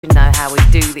You know how we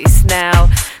do this now.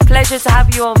 Pleasure to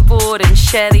have you on board and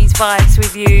share these vibes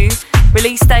with you.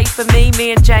 Release date for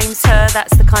me and James Her.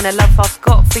 That's the kind of love I've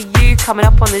got for you coming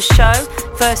up on the show.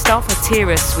 First off,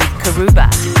 Atirus with Karuba.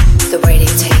 The Rated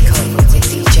Takeover with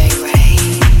DJ Ray.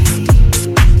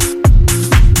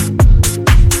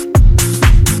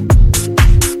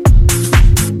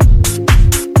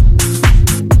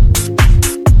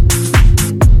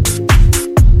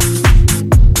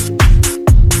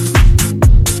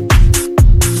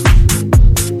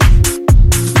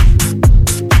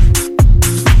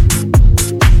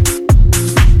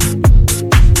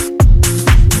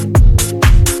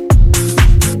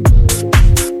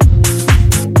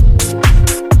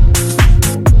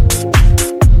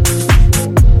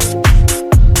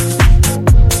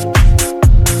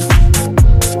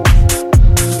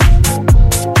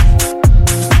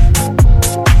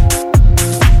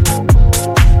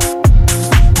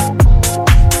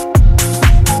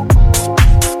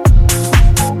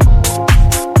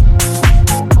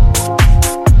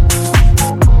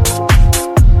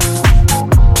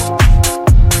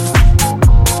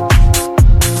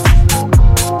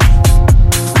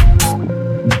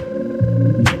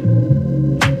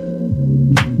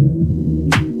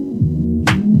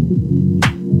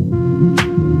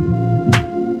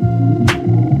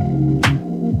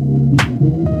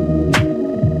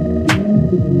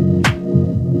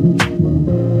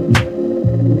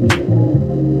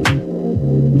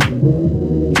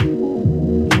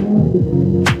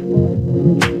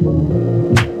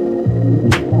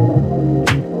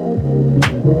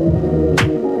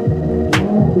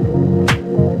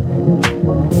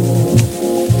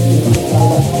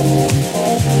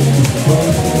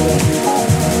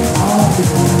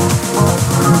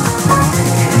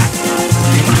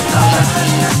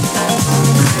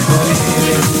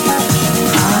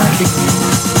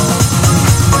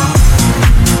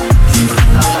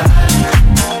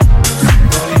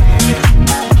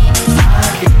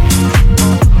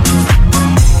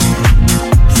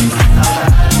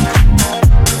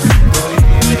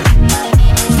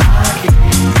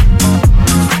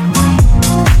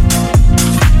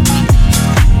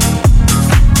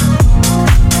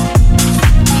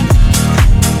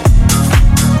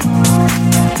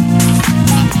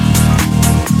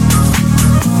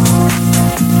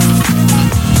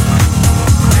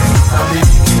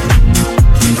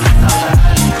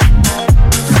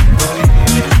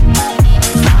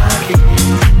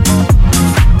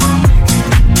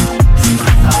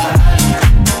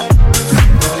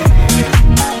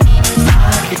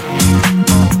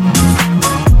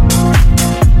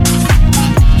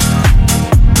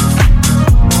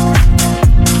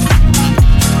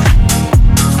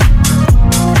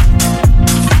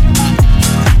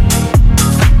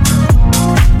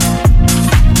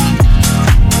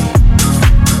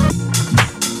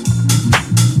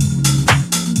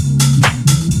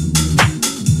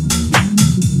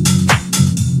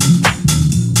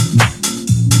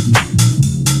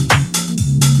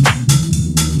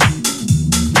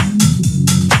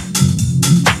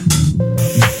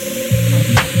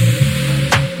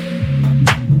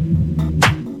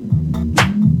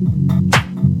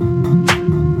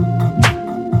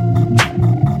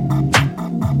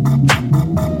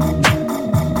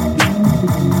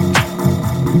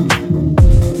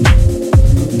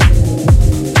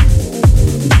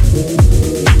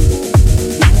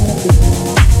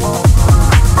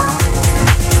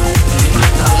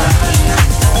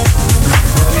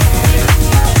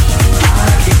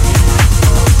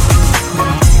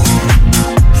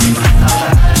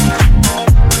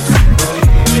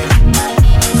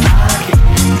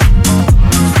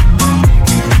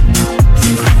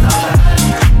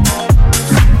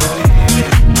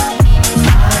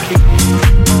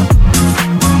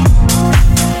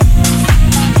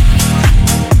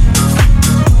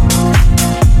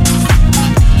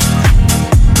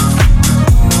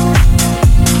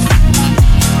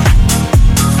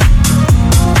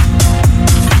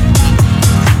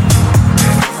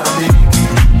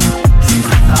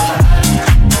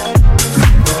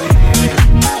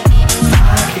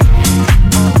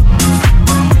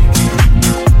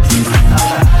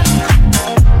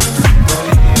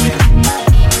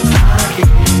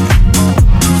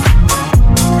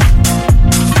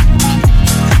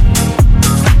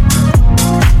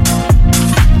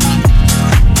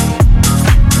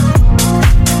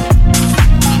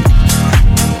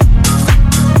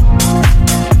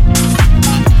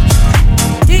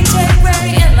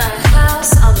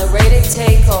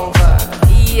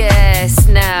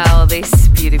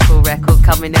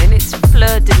 Coming in, it's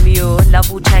Fleur Demure,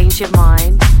 Love Will Change Your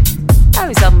Mind.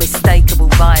 Those unmistakable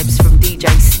vibes from DJ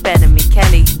Spen and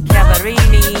Michele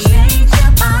Cavarini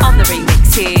on the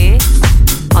remix here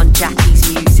on Jackie's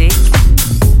Music.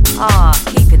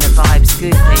 Keeping the vibes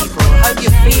good, people. Hope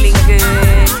you're feeling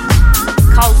good.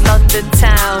 Cold London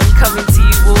town coming to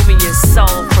you, warming your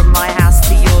soul from my house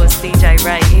to yours. DJ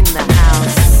Ray in the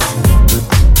house.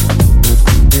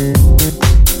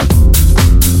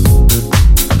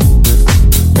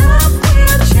 Love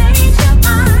will change your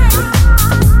mind.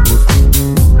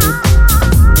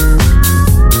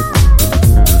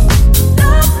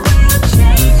 Love will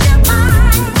change your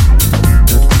mind.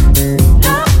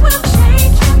 Love will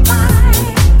change your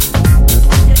mind.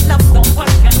 If love don't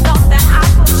work, you know that I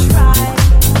will try.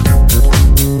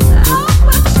 Love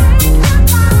will change your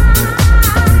mind.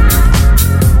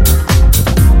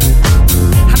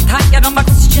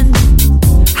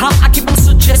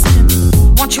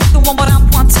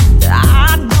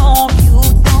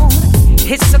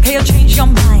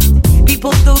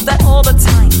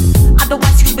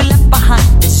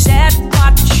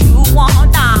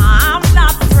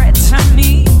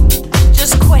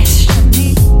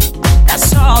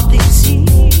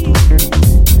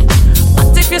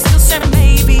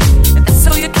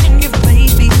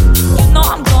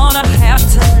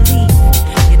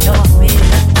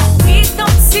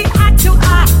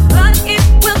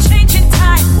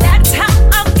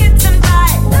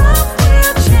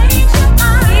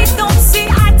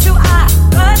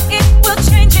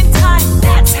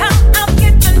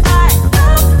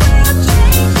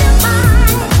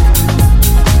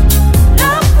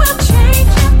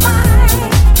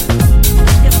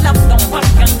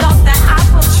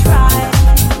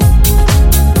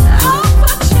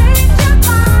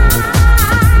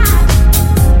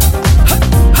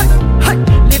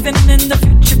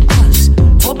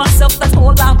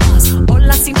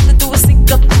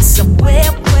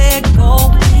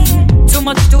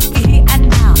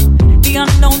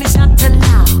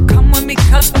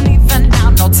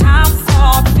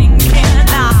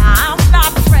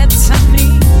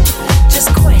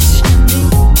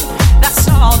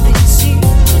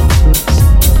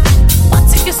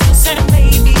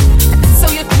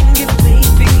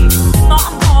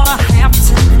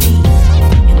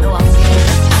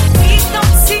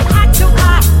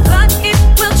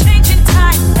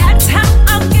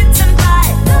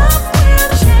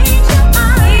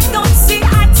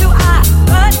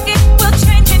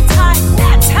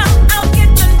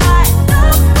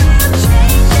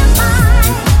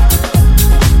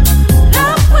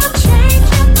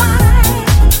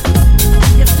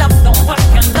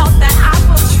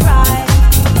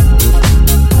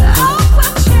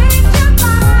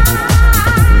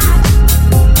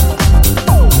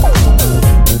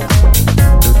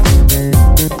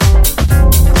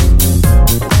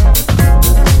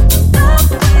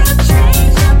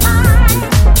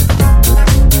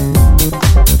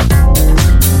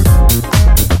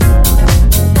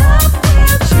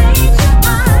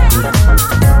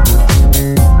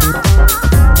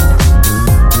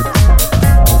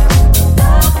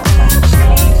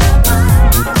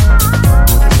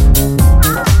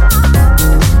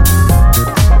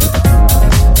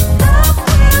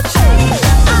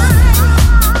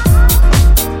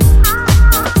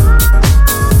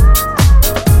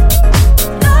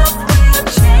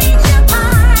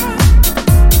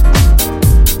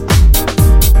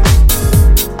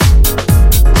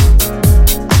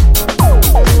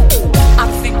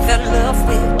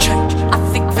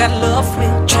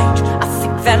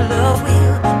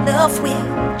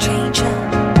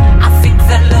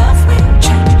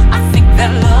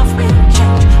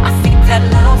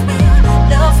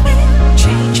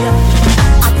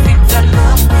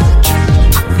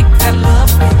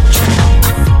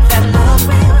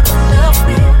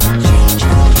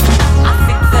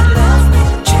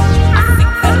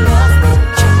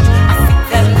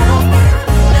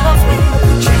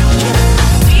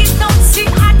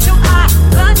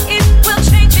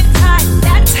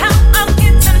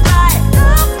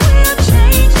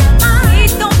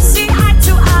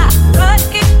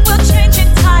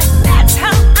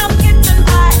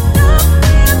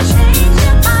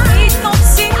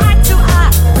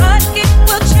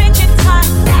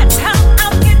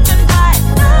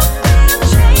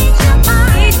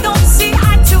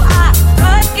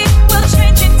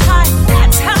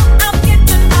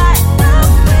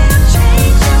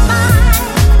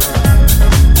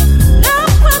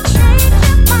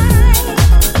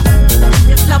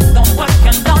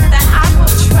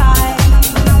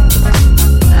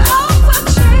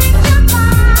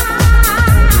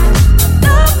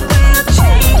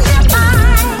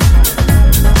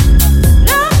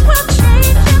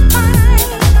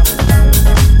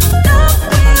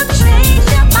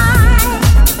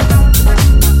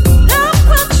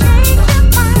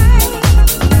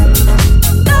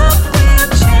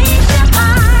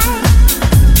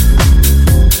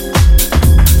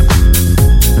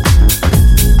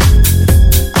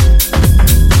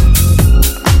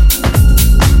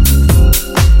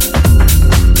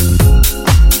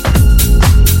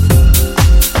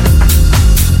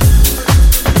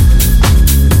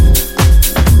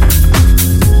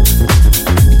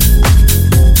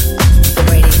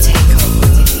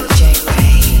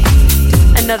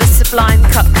 Blind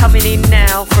Cut coming in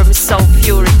now from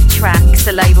Sulfuric Tracks,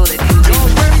 a label that can do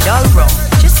no wrong,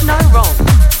 just no wrong.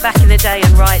 Back in the day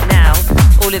and right now,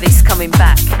 all of this coming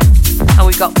back. And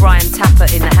we've got Brian Tapper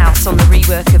in the house on the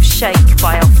rework of Shake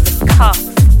by Off the Cuff.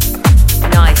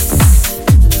 Nice,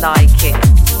 like it.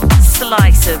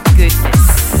 Slice of goodness.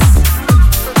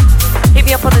 Hit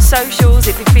me up on the socials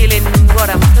if you're feeling what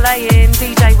I'm playing.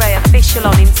 DJ Ray Official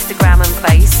on Instagram and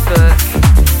Facebook.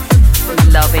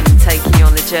 Loving taking you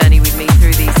on the journey with me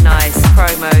through these nice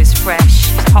promos, fresh,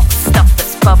 hot stuff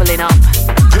that's bubbling up.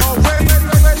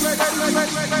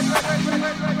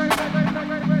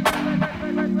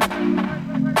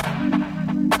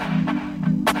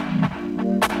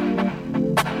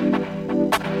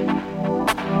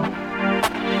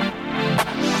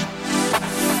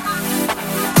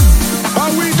 How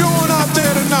we doing out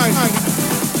there tonight?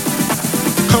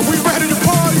 Are we ready to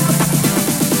party?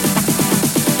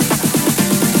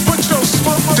 Put your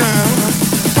smoke down,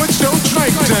 put your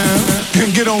drink down,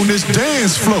 and get on this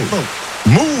dance floor.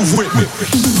 Move with me.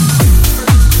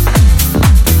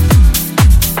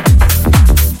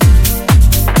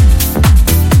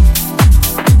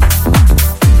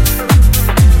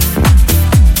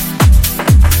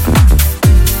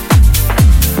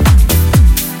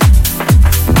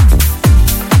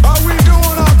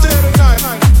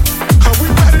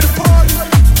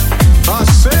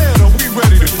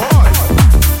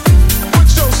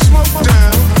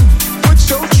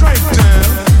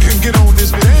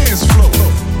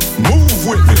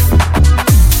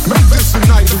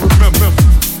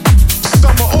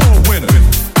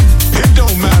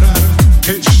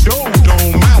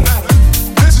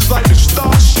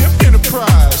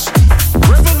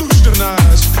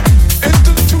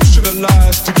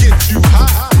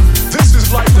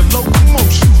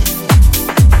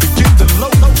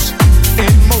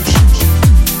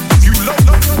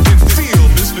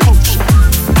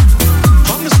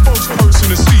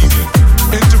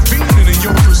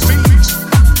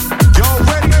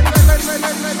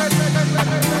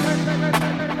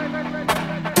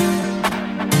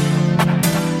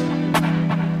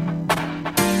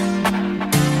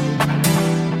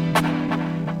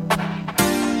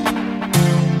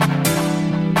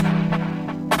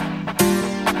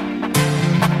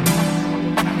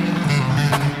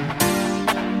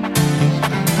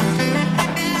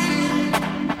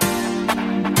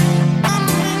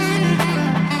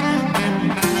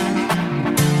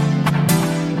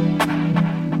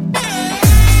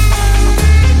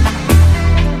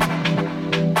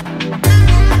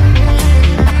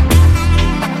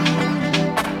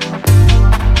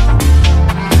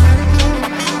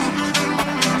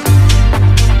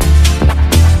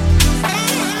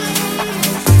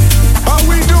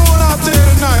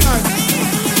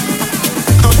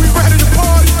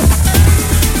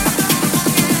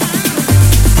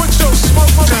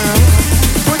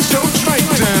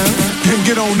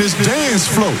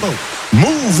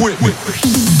 Move with me.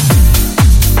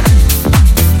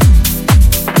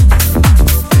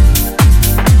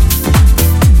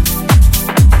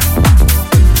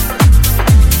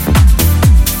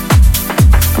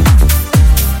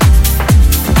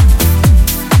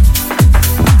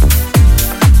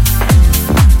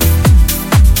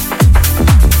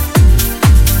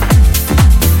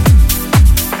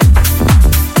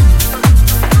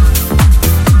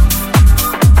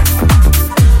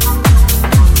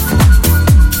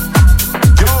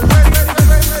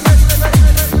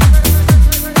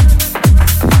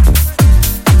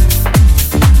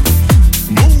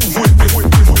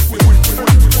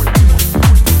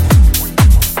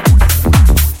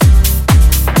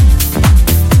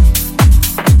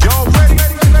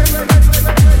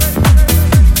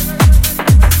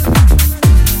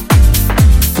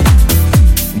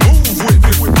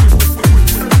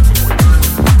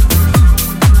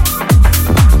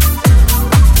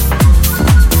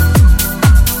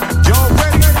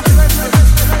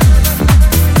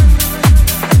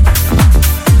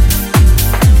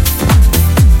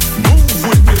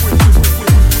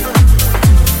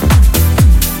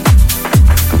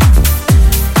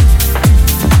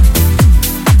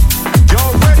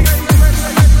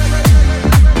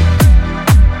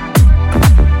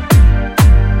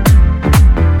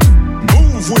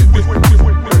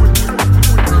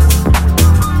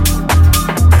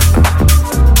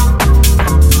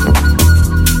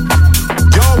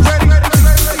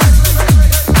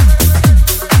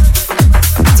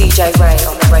 DJ Ray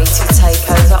on the Rated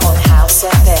Takeover on House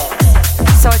FM.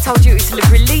 So I told you it was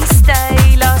release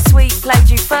day last week, played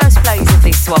you first plays of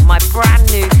this one, my brand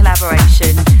new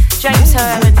collaboration. James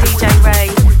Herr and DJ Ray,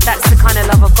 that's the kind of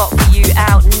love I've got for you,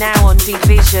 out now on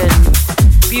Division.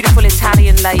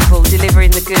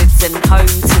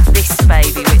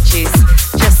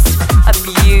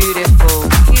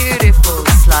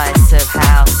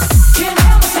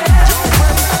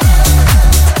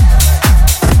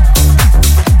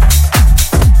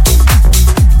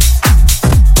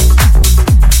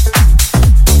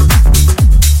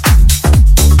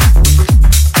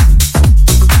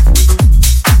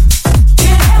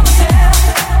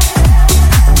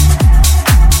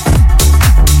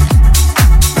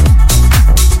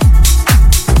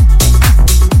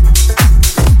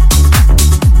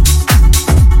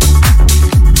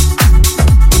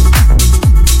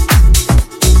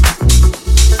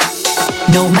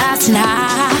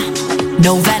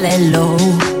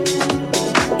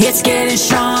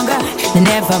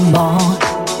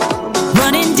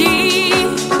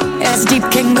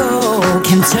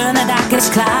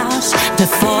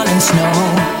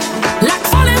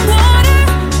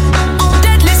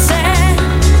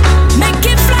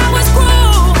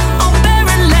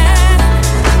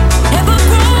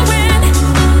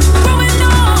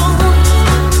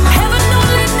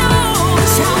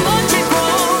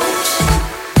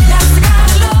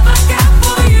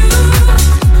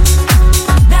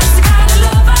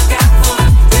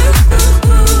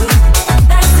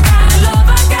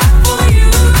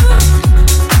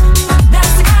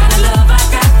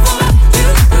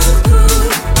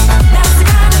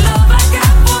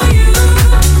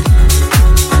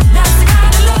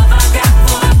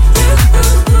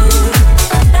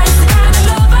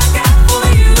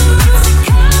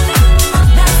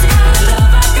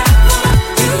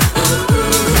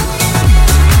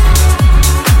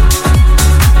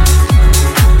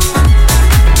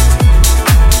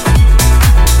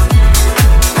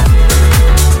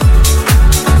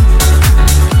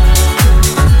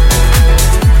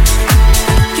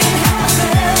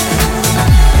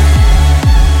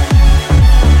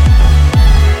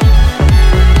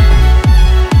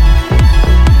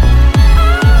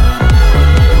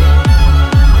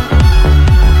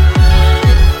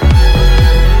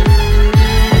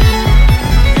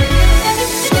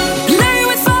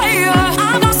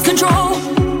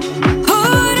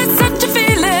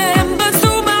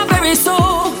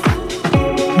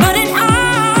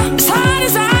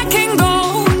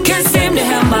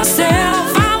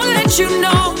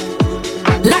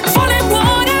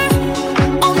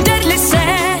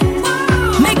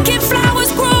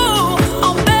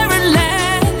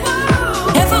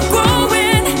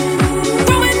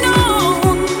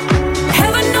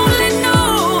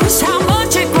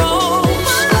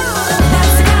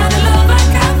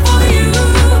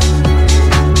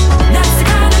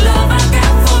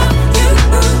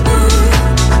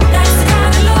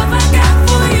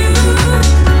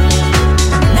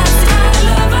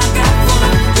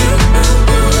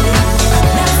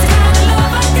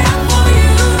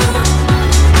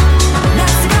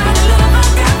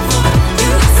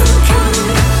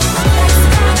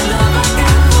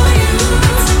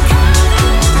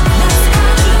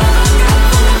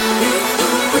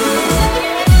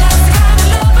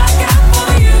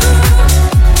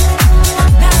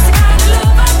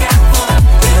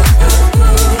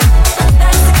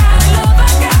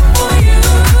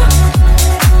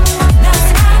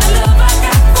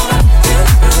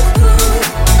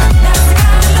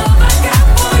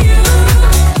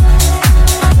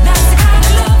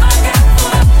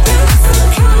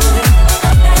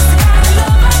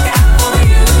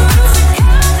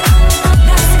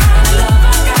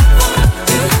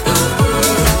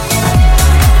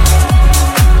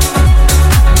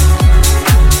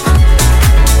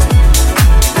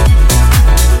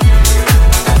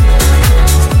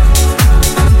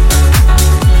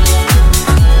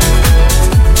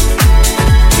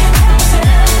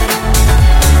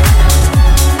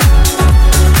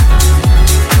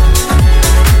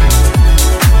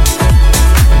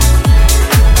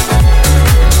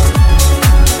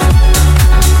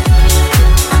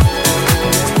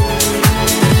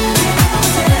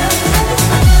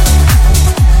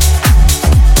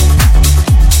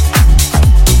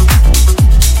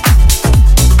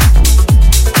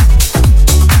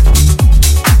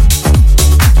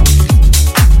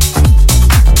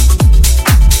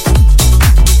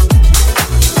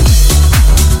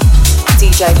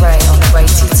 DJ Ray on the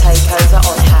Rated Takeover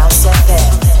on House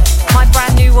FM. My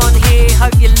brand new one here,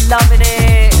 hope you're loving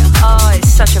it. Oh, it's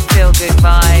such a feel-good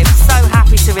vibe. So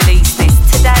happy to release this.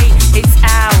 Today, it's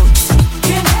out.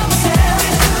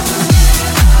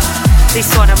 This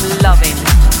one I'm loving.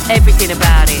 Everything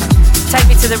about it. Take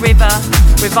Me to the River,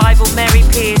 Revival Mary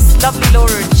Pierce, Lovely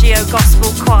Laura and Geo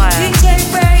Gospel Choir. DJ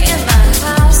Ray in the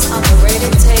house on the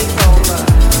Rated Takeover.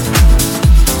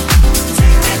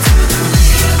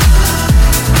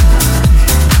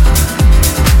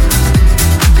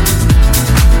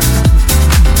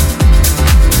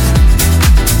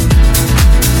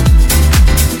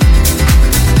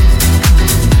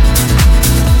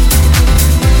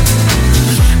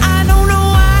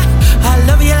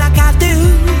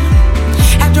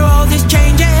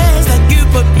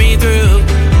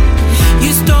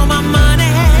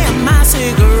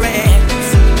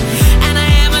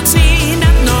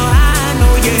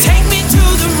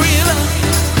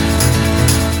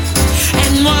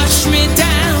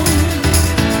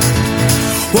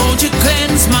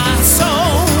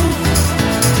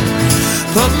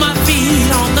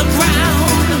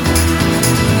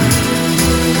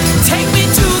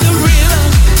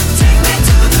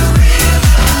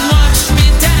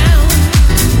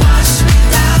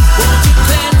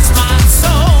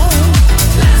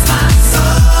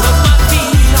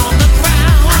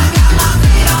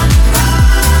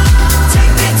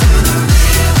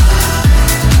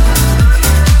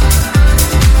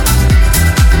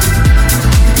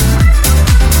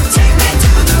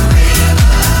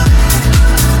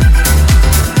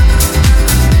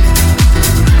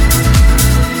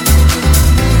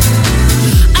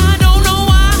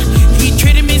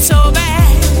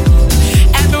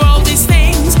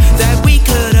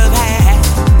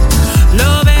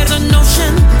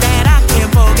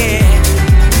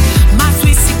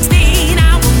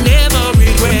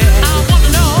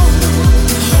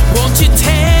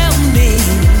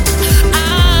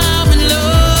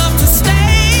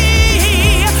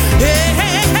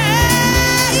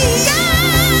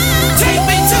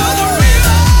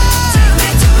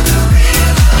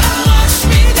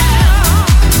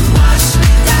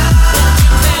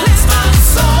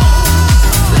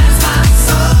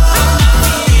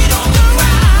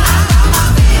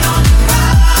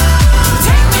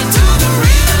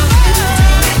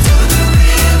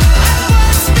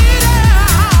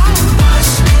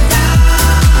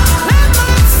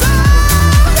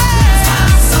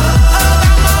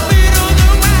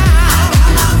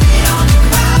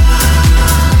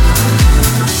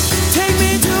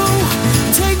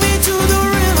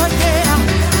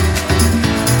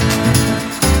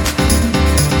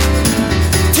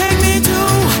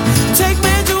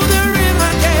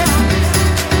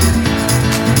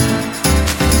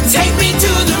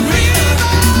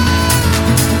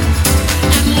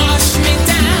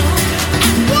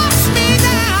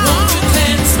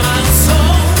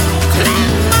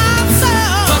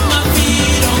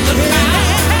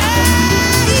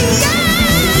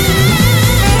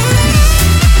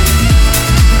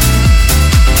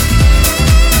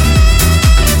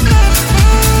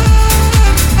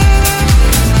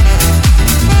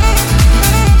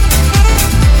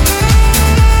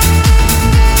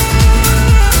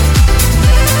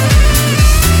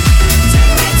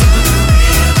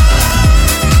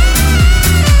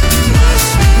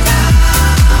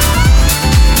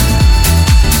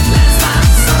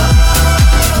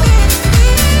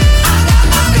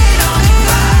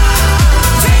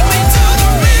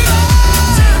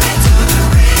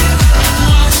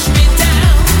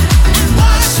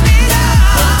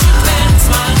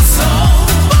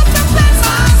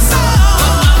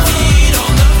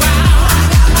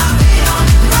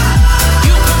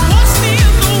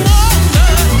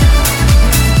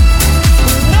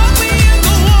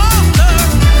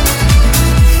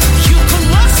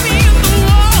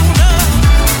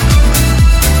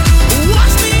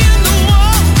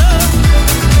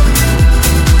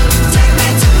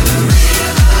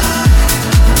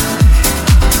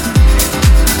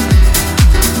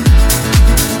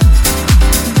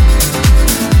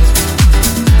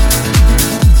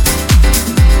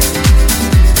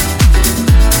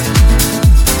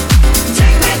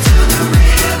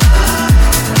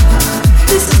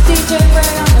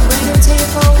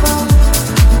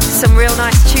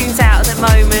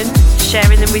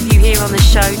 with you here on the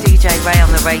show, DJ Ray on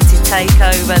the Rated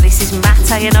Takeover. This is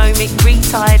Mate and Omic,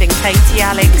 Retired and Katie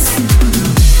Alex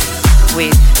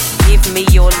with Give Me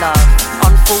Your Love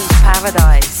on Fool's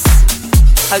Paradise.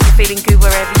 Hope you're feeling good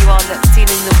wherever you are locked in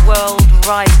the world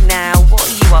right now. What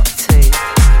are you up to?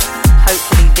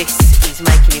 Hopefully this is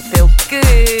making you feel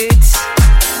good.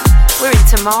 We're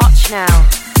into March now.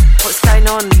 What's going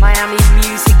on? Miami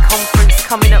Music Conference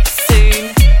coming up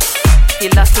soon. If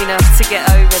you're lucky enough to get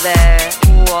over there,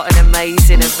 what an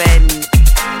amazing event.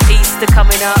 Easter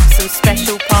coming up, some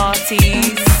special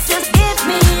parties. Just give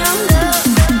me your love.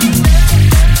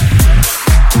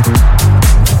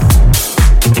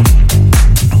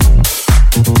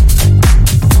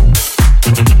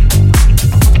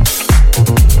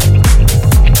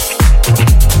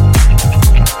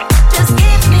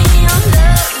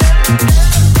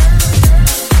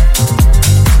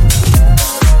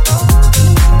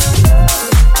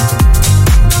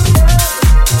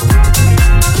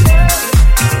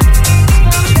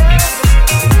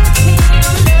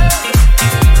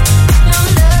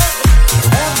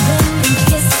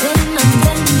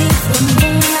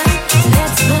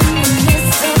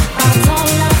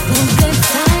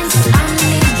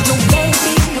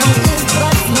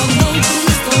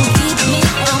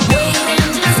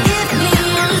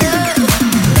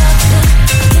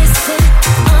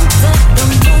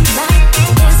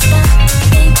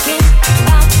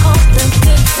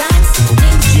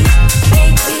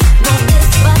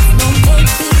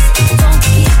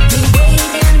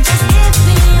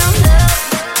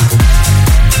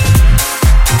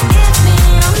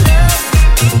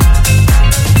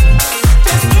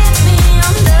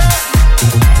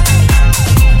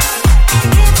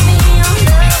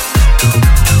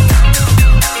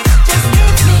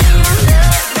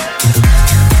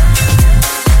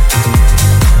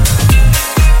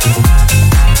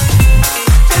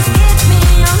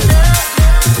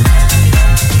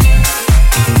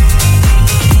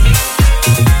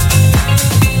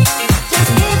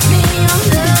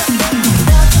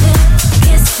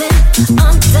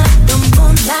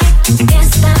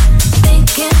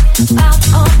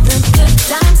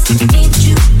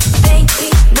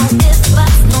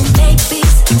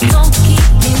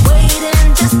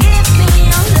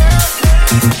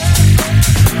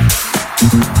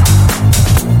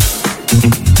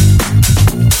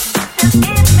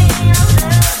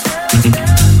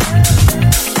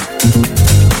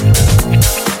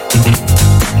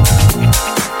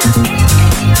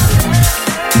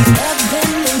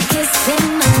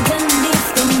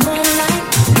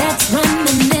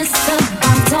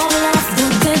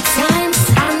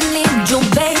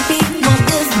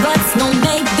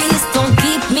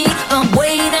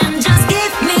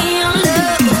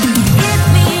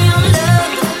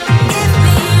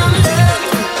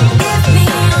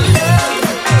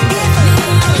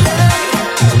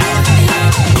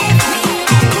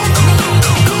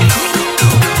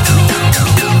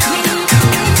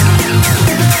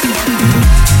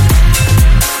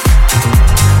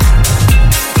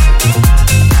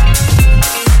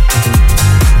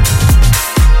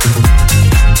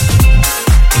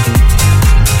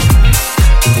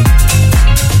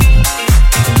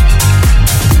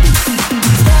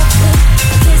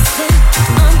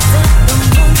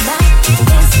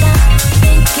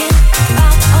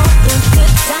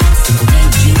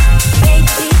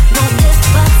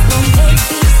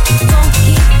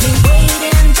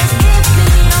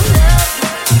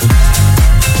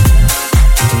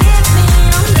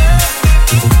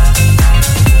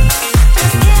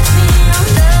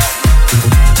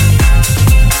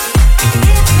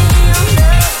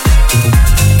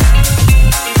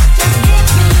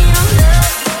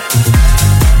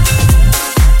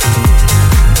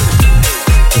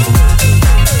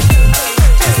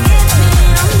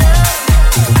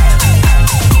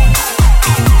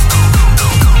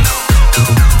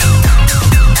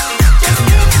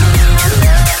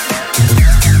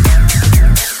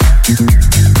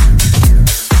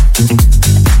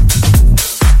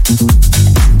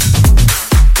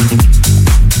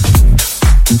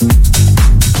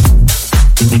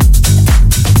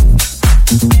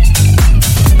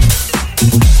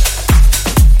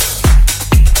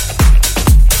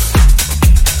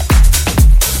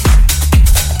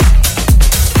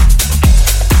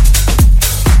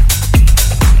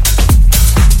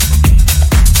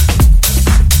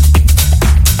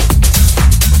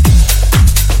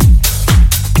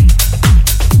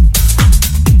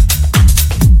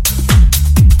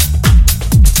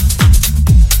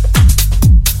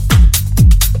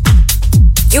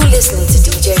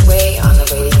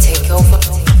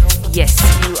 Yes,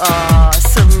 you are.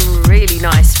 Some really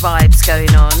nice vibes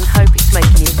going on. Hope it's that's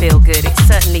making you feel good. It's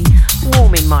certainly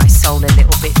warming my soul a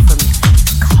little bit from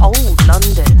cold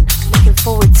London. Looking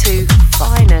forward to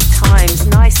finer times,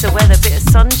 nicer weather, bit of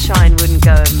sunshine wouldn't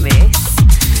go amiss.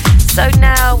 So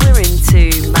now we're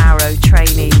into Marrow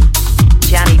Training,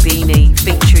 Gianni Beanie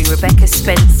featuring Rebecca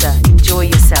Spencer. Enjoy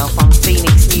yourself on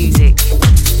Phoenix Music.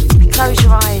 If you close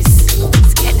your eyes,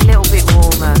 it's getting a little bit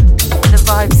warmer. The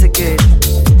vibes are good.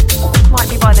 Might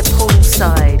be by the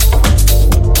poolside.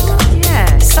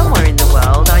 Yeah, somewhere in the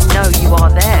world, I know you are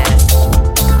there.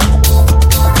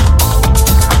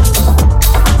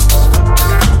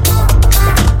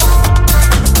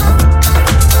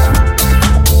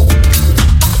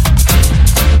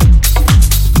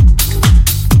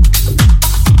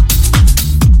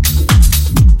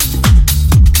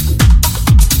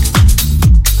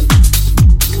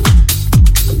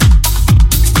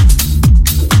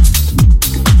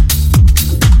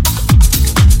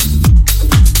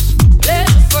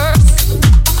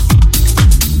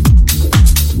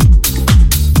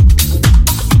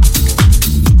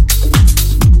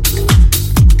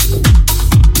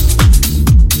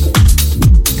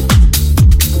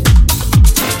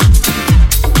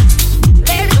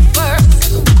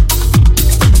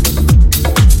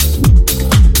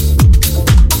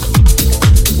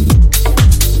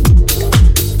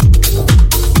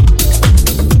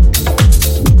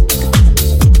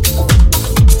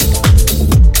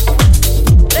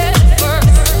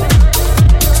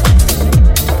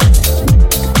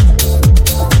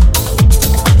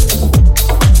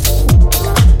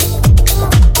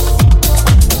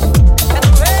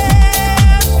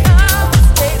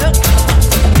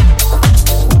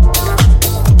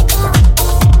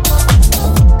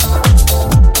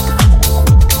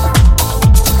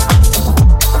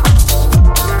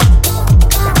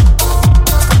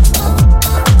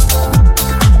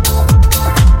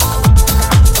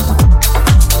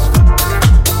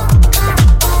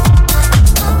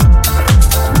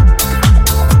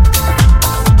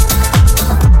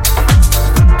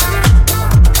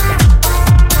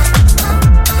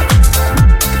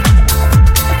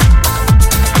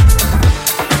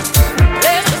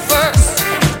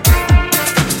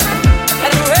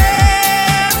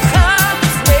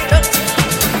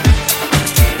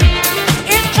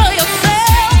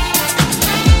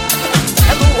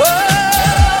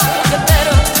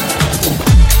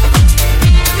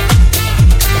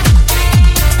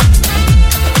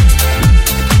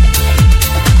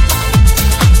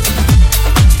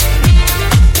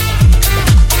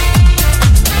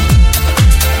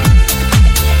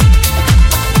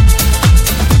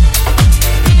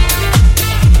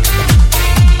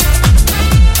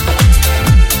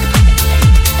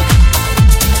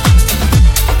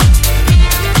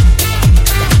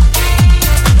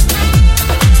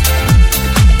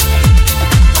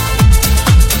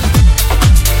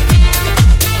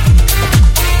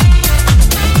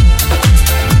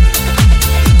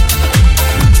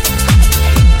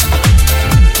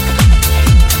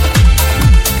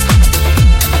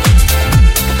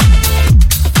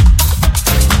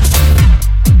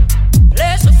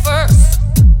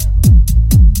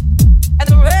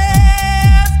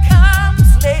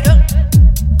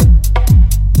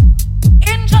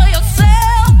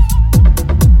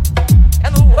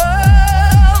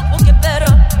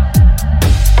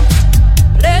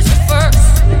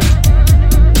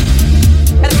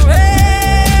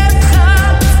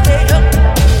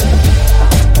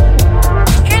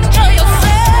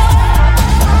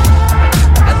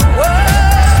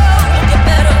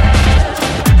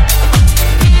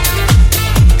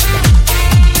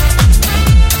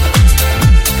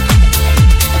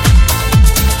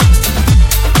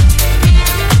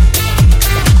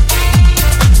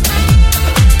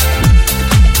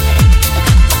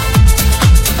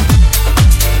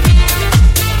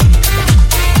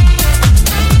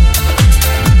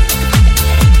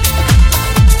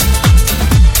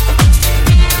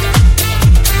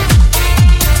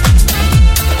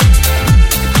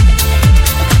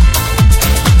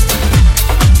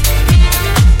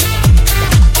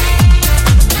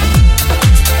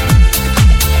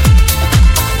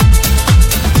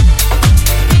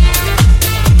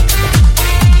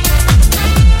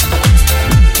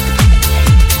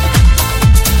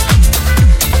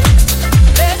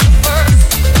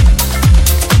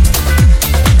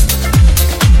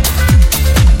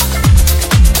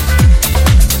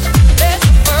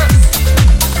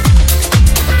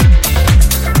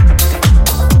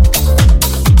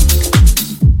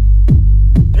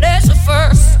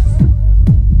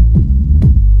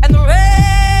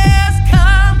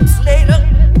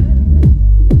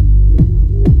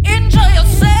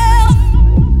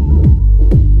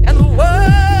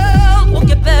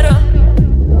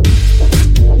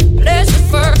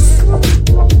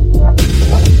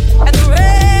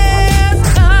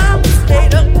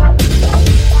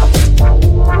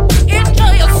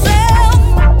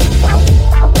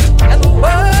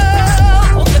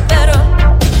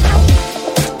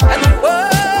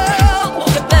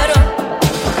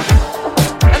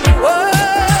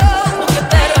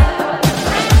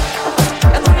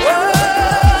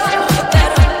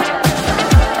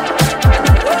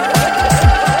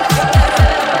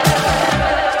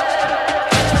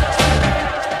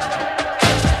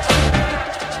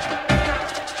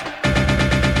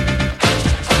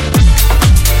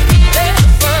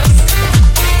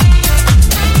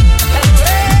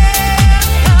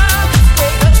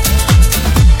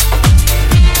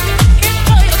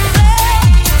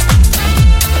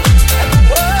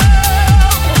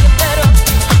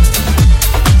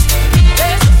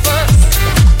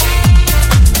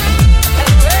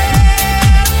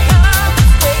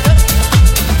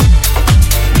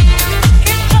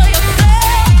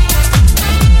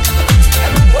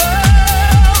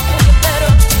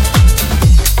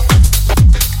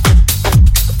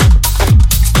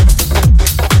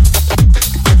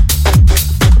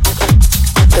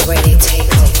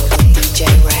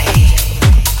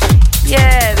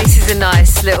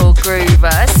 This little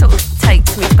groover sort of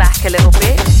takes me back a little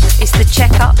bit. It's the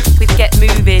Checkup with Get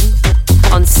Moving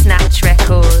on Snatch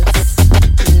Records.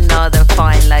 Another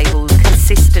fine label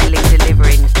consistently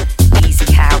delivering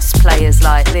easy house players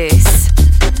like this.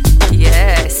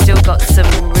 Yeah, still got some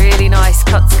really nice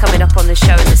cuts coming up on the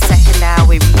show in the second hour.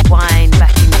 We rewind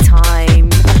back in time.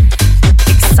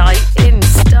 Exciting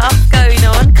stuff going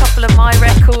on. Couple of my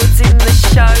records in the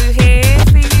show here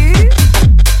for you.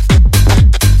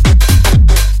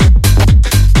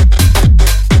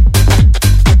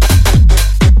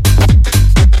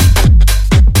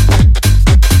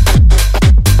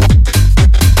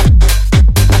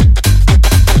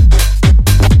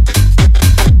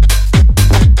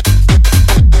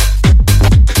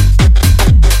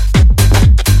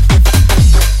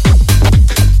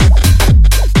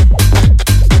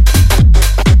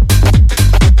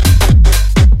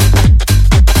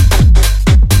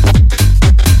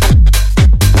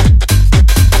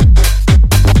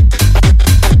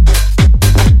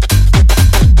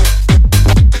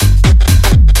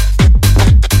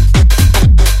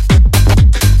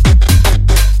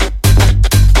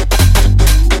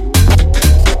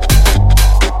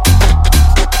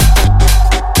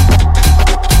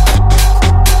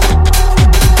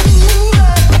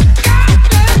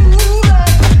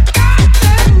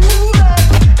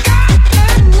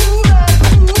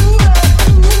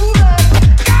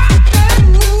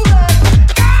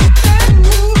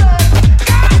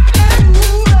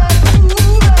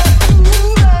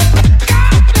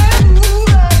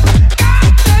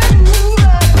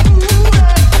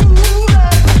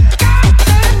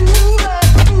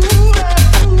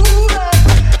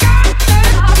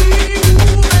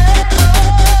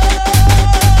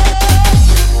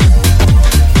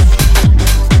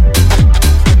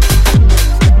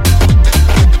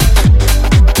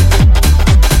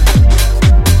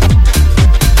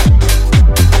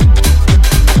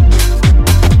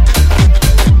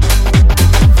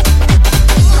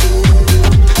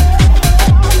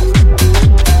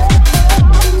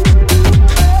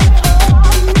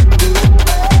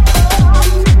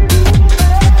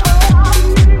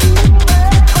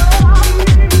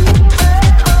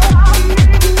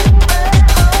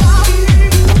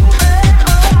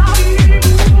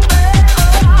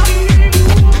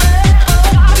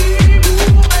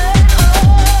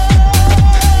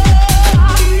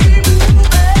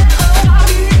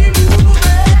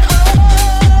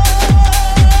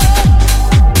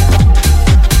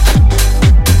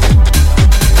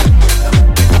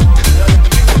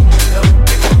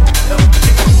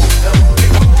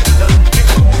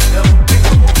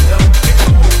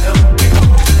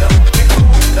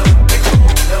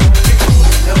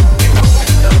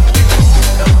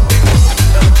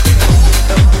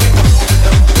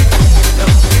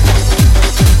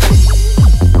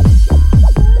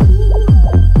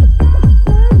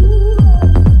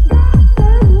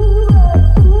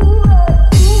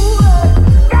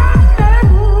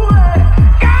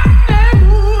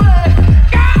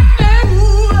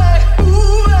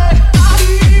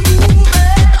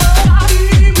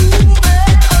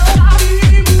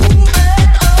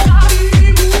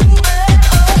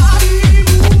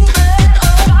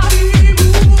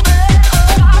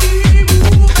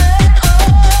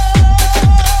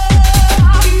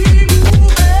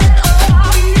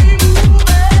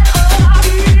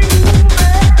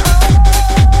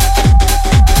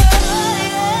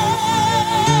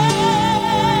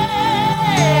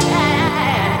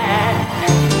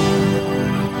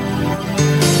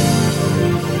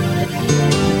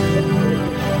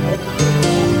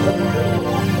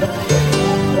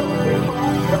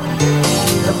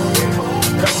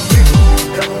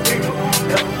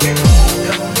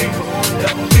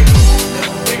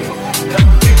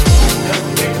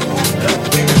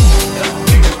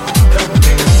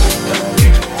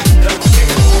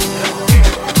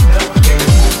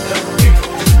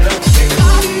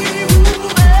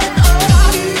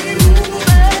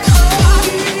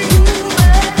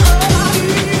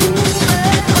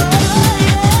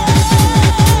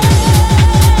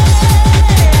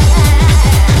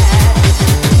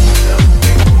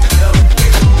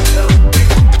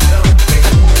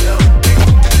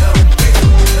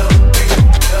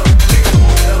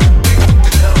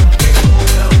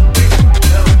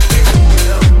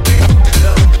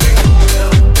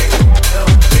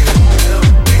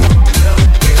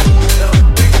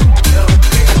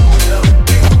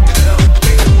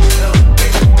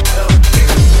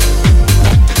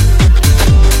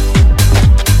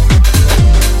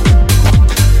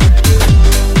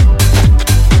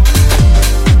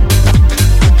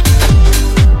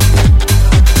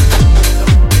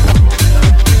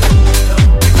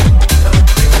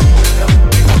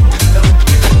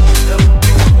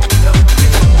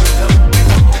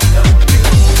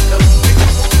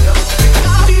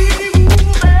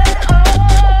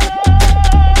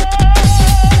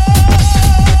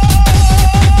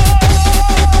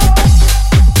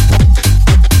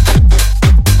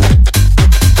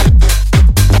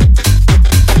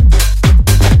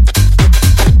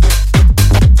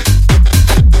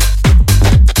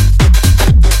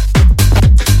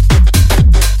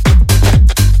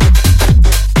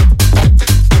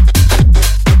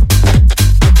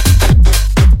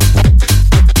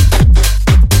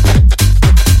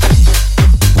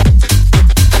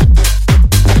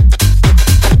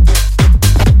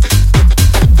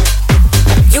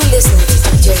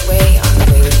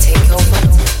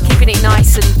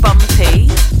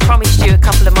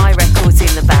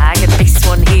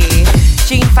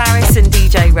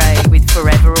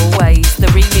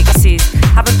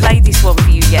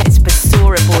 Yeah, it's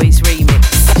Basura Boys remix.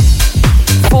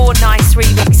 4 nice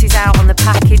remixes out on the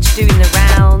package, doing the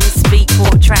rounds.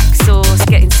 Beatport, Track Source,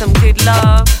 getting some good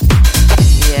love.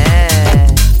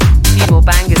 Yeah, a few more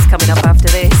bangers coming up after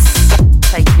this.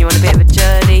 Taking you on a bit of a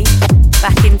journey.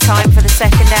 Back in time for the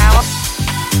second hour.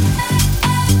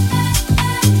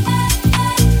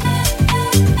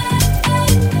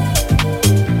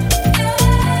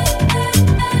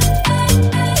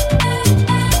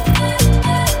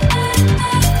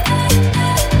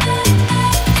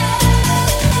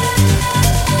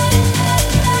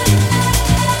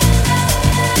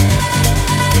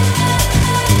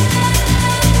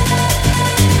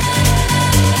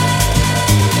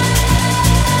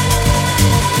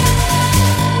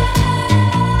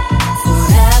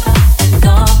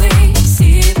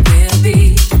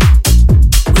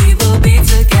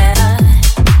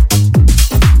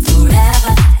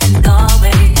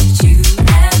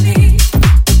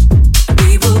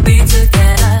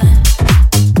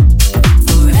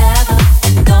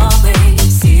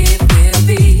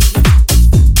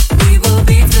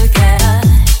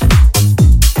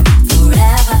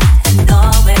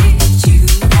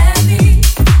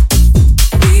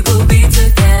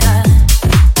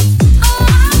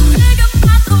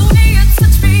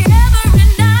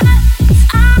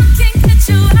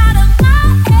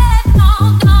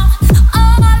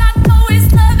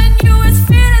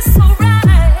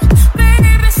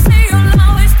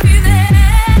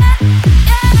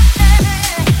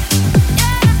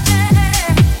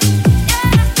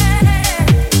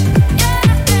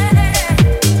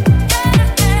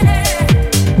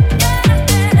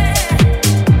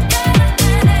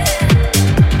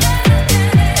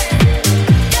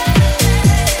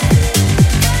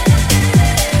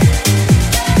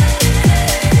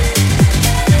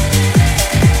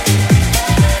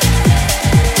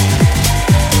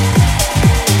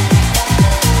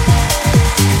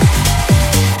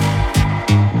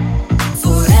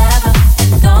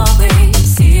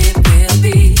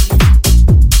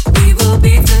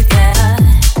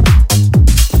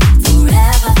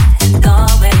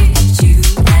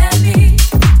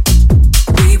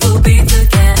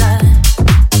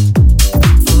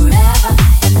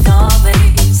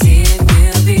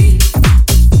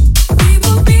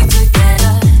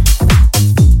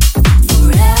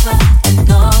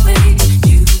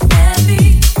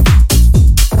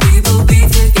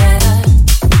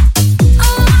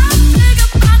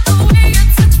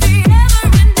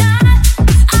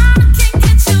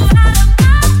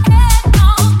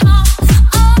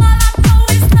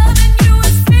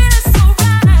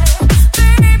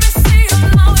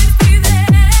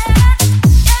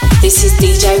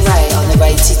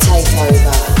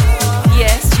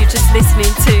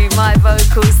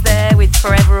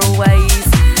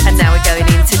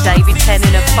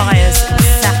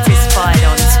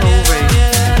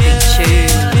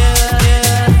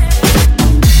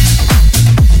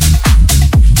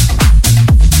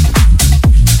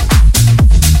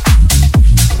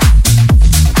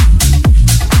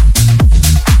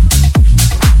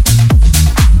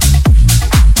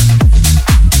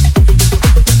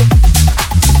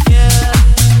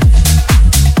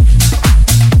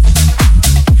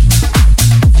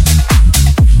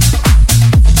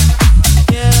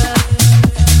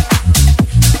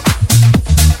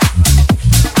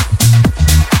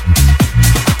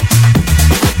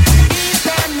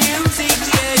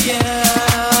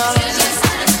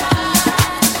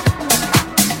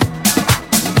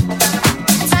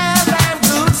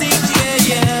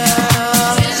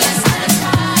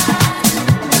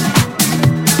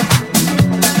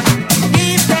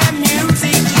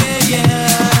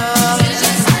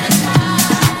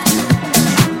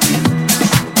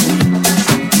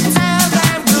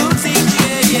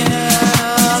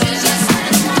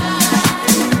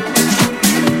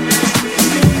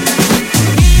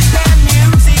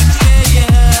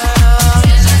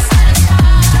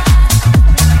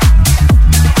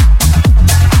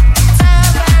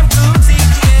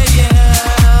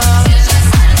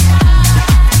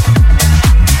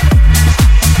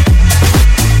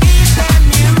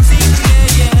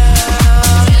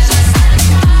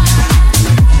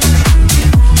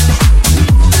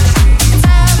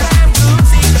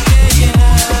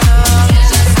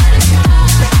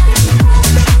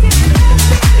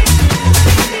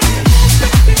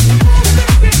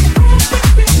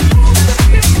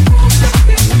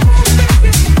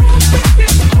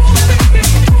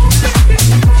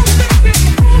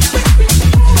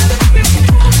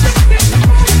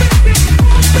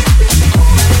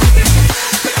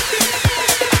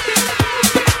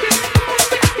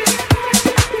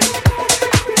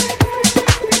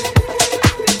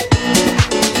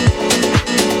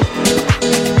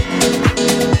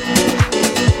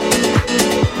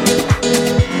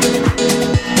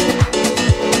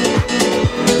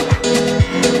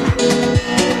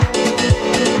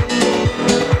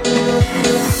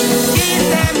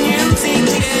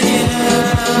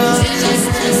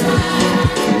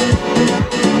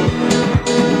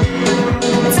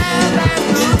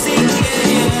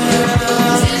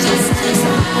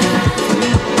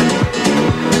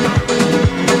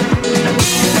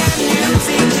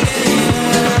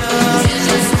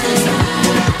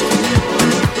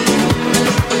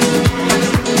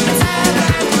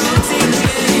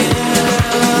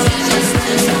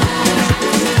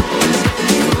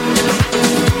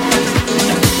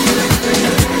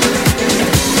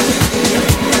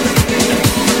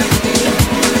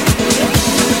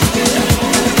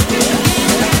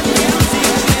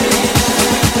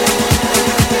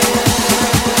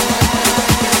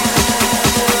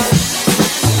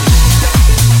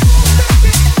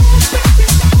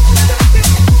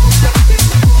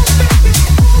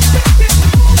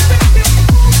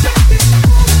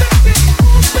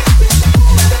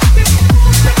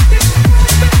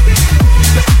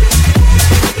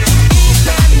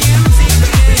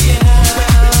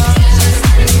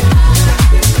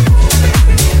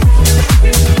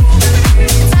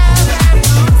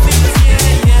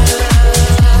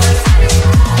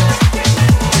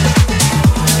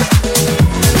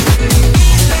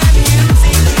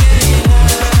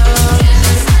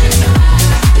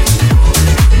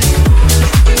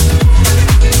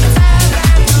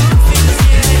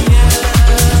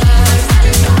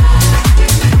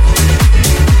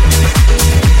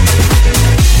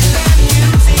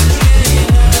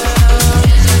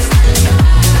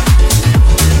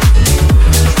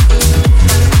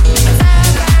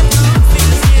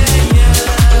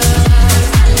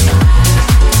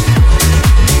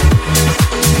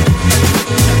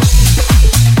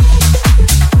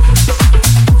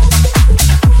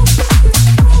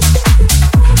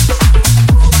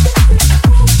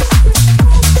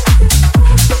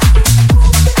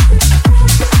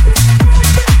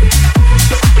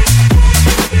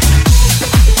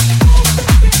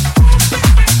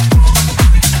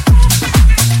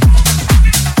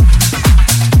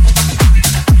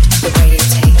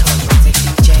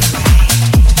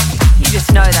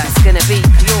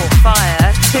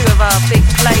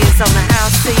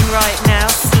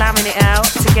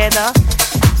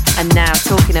 now,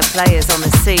 talking of players on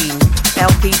the scene,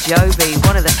 LP Joby,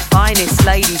 one of the finest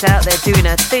ladies out there doing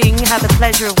her thing. Had the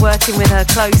pleasure of working with her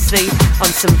closely on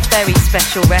some very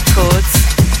special records.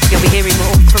 You'll be hearing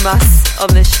more from us on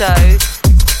the show.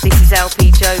 This is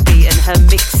LP Joby and her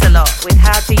Mix-a-Lot with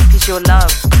How Deep Is Your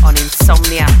Love on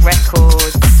Insomniac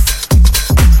Records.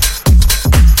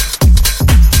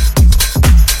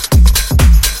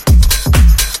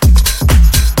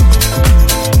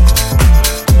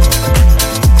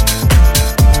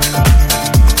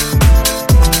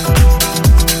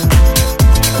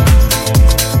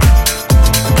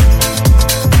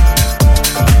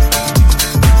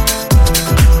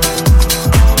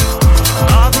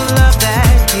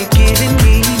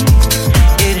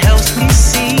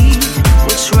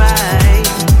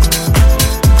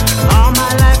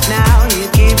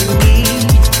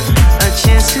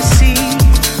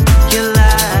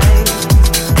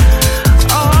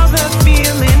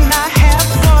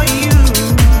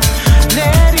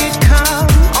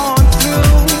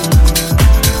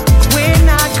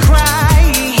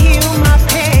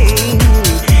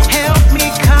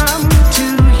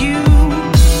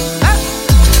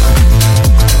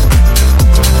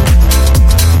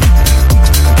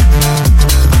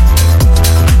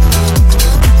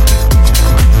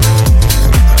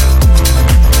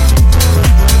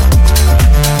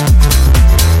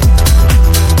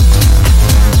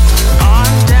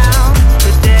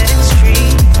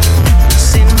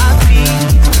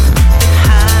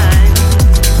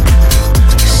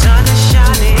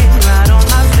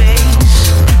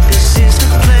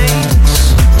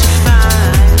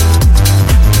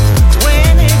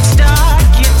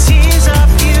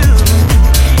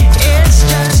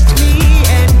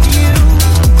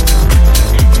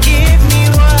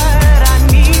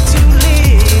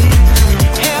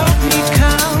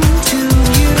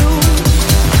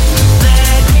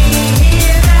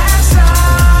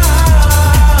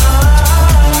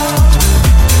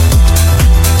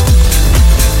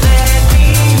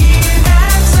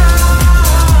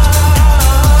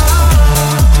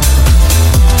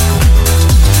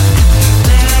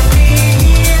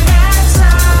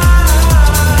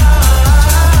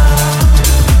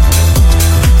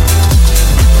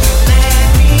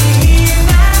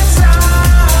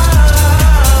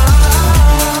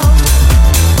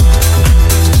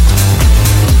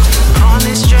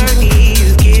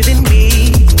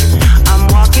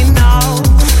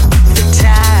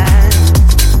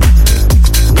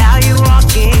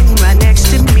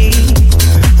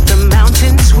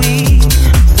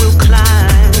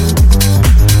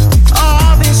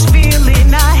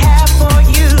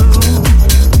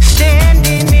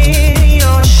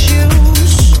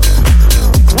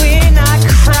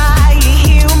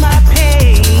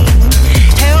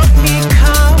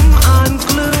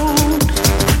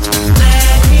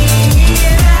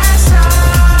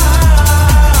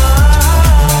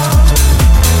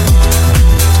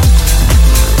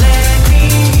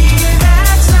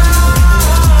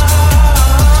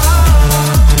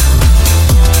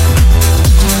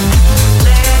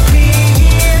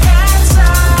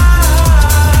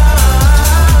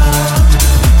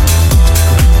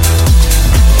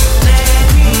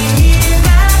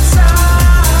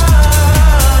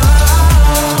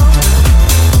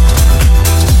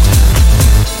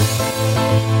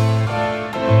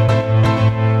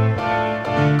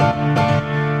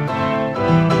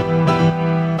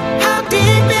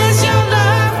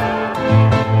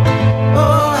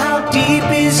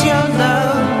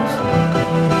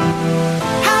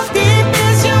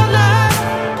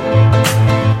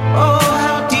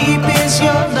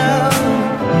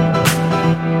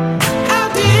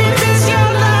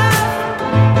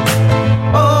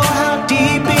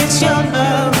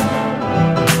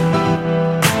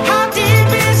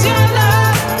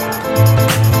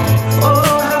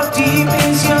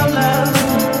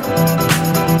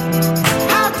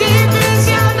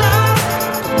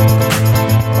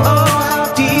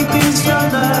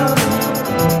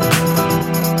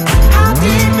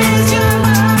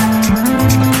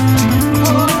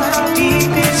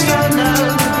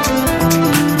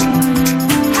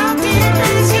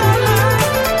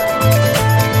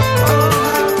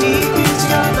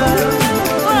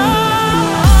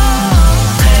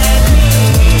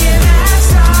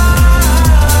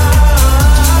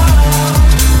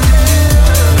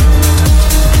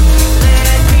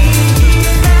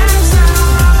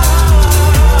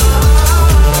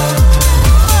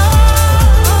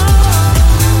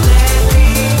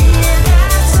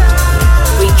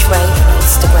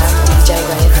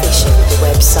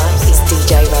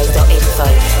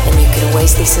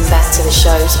 listen back to the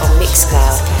shows on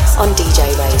Mixcloud on DJ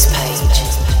Ray's page.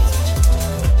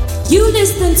 You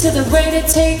listen to the Rated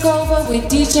Takeover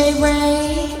with DJ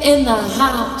Ray in the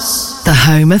house. The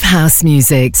home of house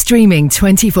music, streaming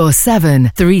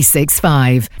 24/7,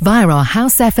 365 via our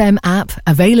House FM app,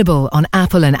 available on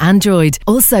Apple and Android,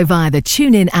 also via the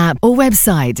TuneIn app or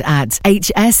website at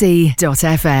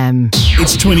hse.fm.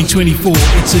 It's 2024,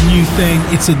 it's a new thing,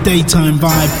 it's a daytime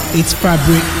vibe, it's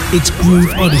Fabric, it's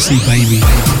Groove Odyssey, baby.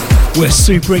 We're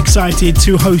super excited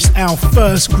to host our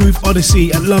first Groove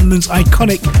Odyssey at London's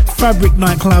iconic Fabric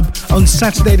nightclub on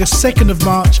Saturday the 2nd of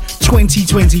March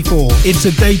 2024. It's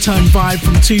a daytime vibe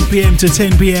from 2 p.m. to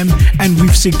 10 p.m. and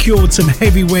we've secured some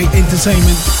heavyweight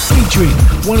entertainment featuring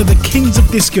one of the kings of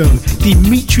disco,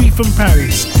 Dimitri from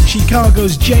Paris,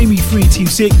 Chicago's Jamie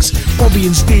 326, Bobby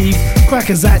and Steve,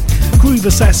 Crackazat, Groove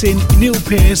Assassin, Neil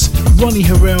Pierce, Ronnie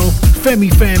Harrell,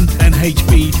 Femi Fem and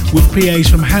HB, with PAs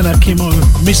from Hannah Kimo,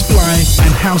 Miss Fly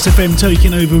and House FM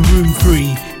taking over Room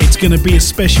 3. It's going to be a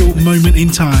special moment in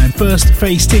time. First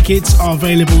phase tickets are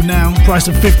available now. Price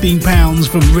of £15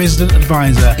 from Resident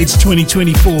Advisor. It's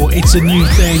 2024. It's a new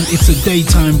thing. It's a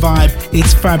daytime vibe.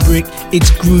 It's Fabric. It's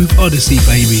Groove Odyssey,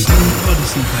 baby. Groove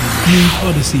Odyssey, baby. Groove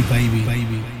Odyssey, baby.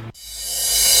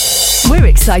 We're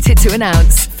excited to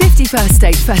announce 51st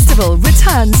State Festival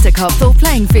returns to Copthall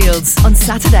Playing Fields on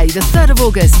Saturday the 3rd of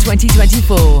August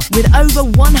 2024 with over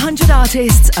 100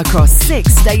 artists across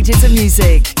 6 stages of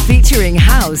music featuring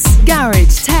house,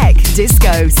 garage, tech,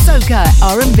 disco, soca,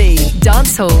 R&B,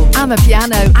 dancehall,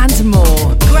 amapiano and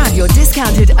more. Grab your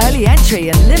discounted early entry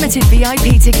and limited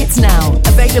VIP tickets now.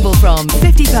 Available from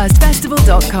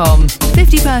 51stfestival.com.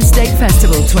 51st State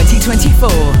Festival 2024,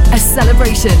 a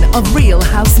celebration of real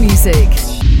house music.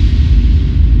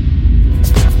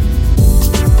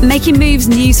 Making moves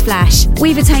newsflash.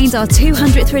 We've attained our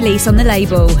 200th release on the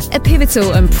label. A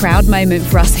pivotal and proud moment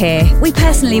for us here. We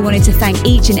personally wanted to thank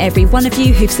each and every one of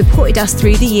you who've supported us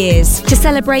through the years. To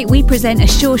celebrate, we present a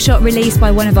sure shot release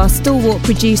by one of our stalwart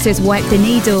producers, Wipe the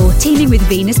Needle, teaming with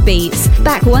Venus Beats.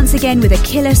 Back once again with a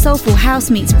killer soulful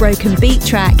house meets broken beat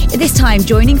track, this time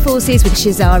joining forces with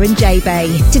Shazar and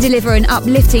J-Bay to deliver an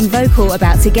uplifting vocal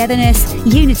about togetherness,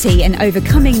 unity and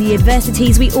overcoming the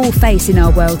adversities we all face in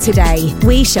our world today.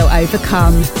 We shall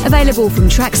overcome. Available from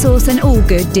Tracksource and all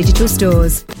good digital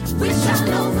stores. We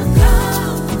shall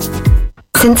overcome.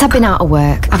 Since I've been out of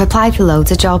work, I've applied for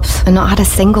loads of jobs and not had a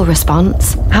single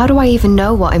response. How do I even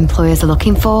know what employers are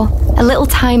looking for? A little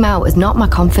time out has knocked my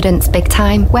confidence big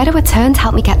time. Where do I turn to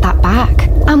help me get that back?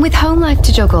 And with home life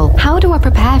to juggle, how do I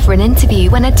prepare for an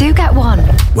interview when I do get one?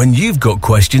 When you've got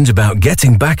questions about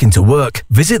getting back into work,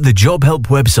 visit the Job Help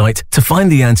website to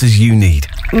find the answers you need.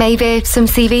 Maybe some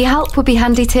CV help would be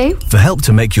handy too. For help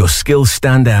to make your skills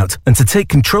stand out and to take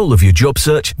control of your job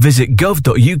search, visit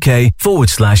gov.uk/job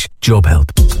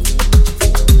help.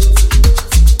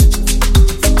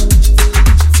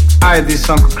 Hi, this is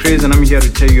Uncle Chris and I'm here to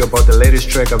tell you about the latest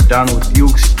track I've done with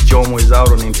Ukes. Jomo is out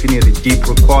on Infinity Deep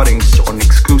Recordings on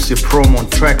exclusive promo on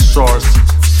Tracksource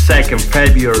 2nd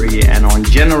February and on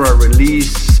general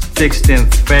release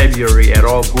 16th February at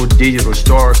all good digital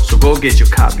stores. So go get your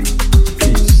copy.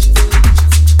 Peace.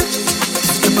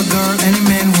 Skip a girl any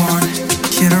man want.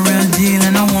 She a real deal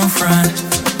and I won't front.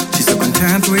 She's so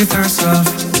content with herself.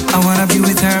 I wanna be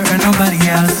with her and nobody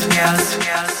else.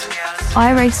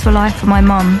 I race for life for my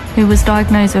mum, who was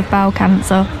diagnosed with bowel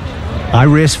cancer. I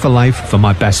race for life for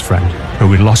my best friend, who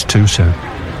we lost too soon.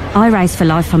 I race for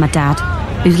life for my dad,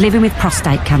 who's living with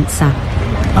prostate cancer.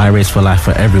 I race for life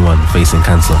for everyone facing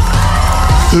cancer.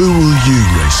 Who will you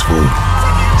race for?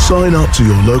 Sign up to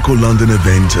your local London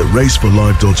event at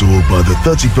raceforlife.org by the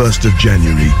 31st of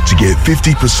January to get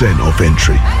 50% off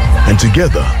entry. And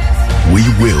together, we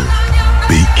will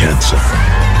beat cancer.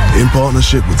 In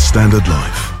partnership with Standard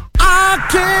Life. I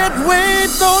can't wait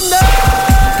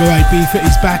Go Ibiza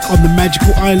is back on the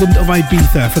magical island of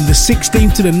Ibiza from the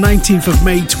 16th to the 19th of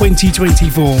May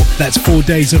 2024. That's 4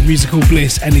 days of musical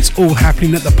bliss and it's all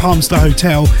happening at the Palm Star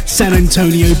Hotel, San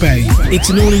Antonio Bay. It's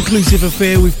an all-inclusive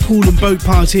affair with pool and boat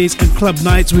parties and club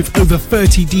nights with over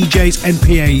 30 DJs and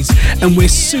PAs. And we're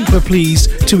super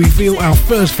pleased to reveal our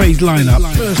first phase lineup.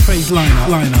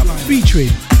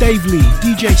 Featuring Dave Lee,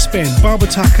 DJ Spen, Barbara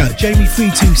Tucker, Jamie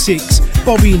 326,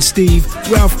 Bobby and Steve,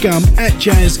 Ralph Gum, At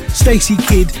Jazz, Stacey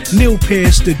Kidd, Neil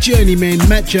Pierce, The Journeymen,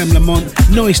 Matt Jam Lamont,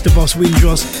 Noise the Boss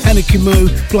Windross, Hannah Kimo,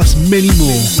 plus many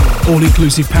more.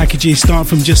 All-inclusive packages start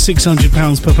from just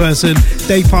 £600 per person.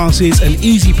 Day passes and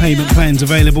easy payment plans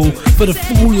available. For the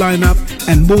full lineup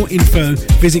and more info,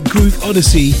 visit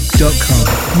GrooveOdyssey.com.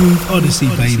 Groove Odyssey,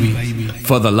 baby.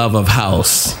 For the love of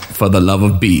house, for the love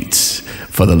of beats,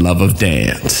 for the love of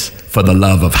dance, for the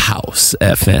love of house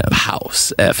FM,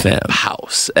 house FM,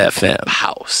 house FM,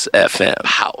 house FM,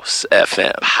 house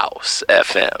FM, house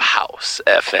FM, house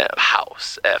FM,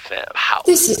 house FM, house.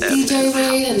 This is DJ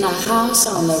Ray in the house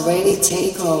on the Rated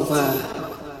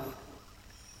Takeover.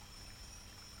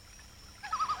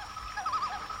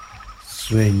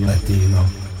 Swing Latino.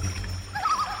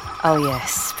 Oh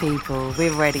yes, people,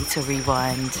 we're ready to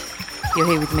rewind. You're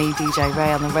here with me, DJ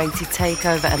Ray, on the Rated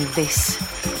Takeover, and this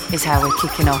is how we're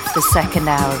kicking off the second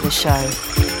hour of the show.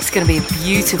 It's going to be a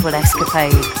beautiful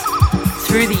escapade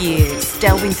through the years,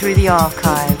 delving through the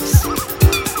archives,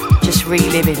 just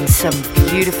reliving some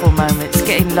beautiful moments,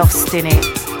 getting lost in it.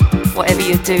 Whatever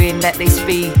you're doing, let this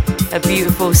be a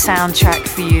beautiful soundtrack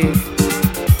for you.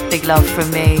 Big love from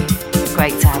me.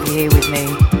 Great to have you here with me.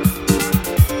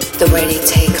 The Rated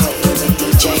Takeover with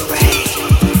DJ Ray.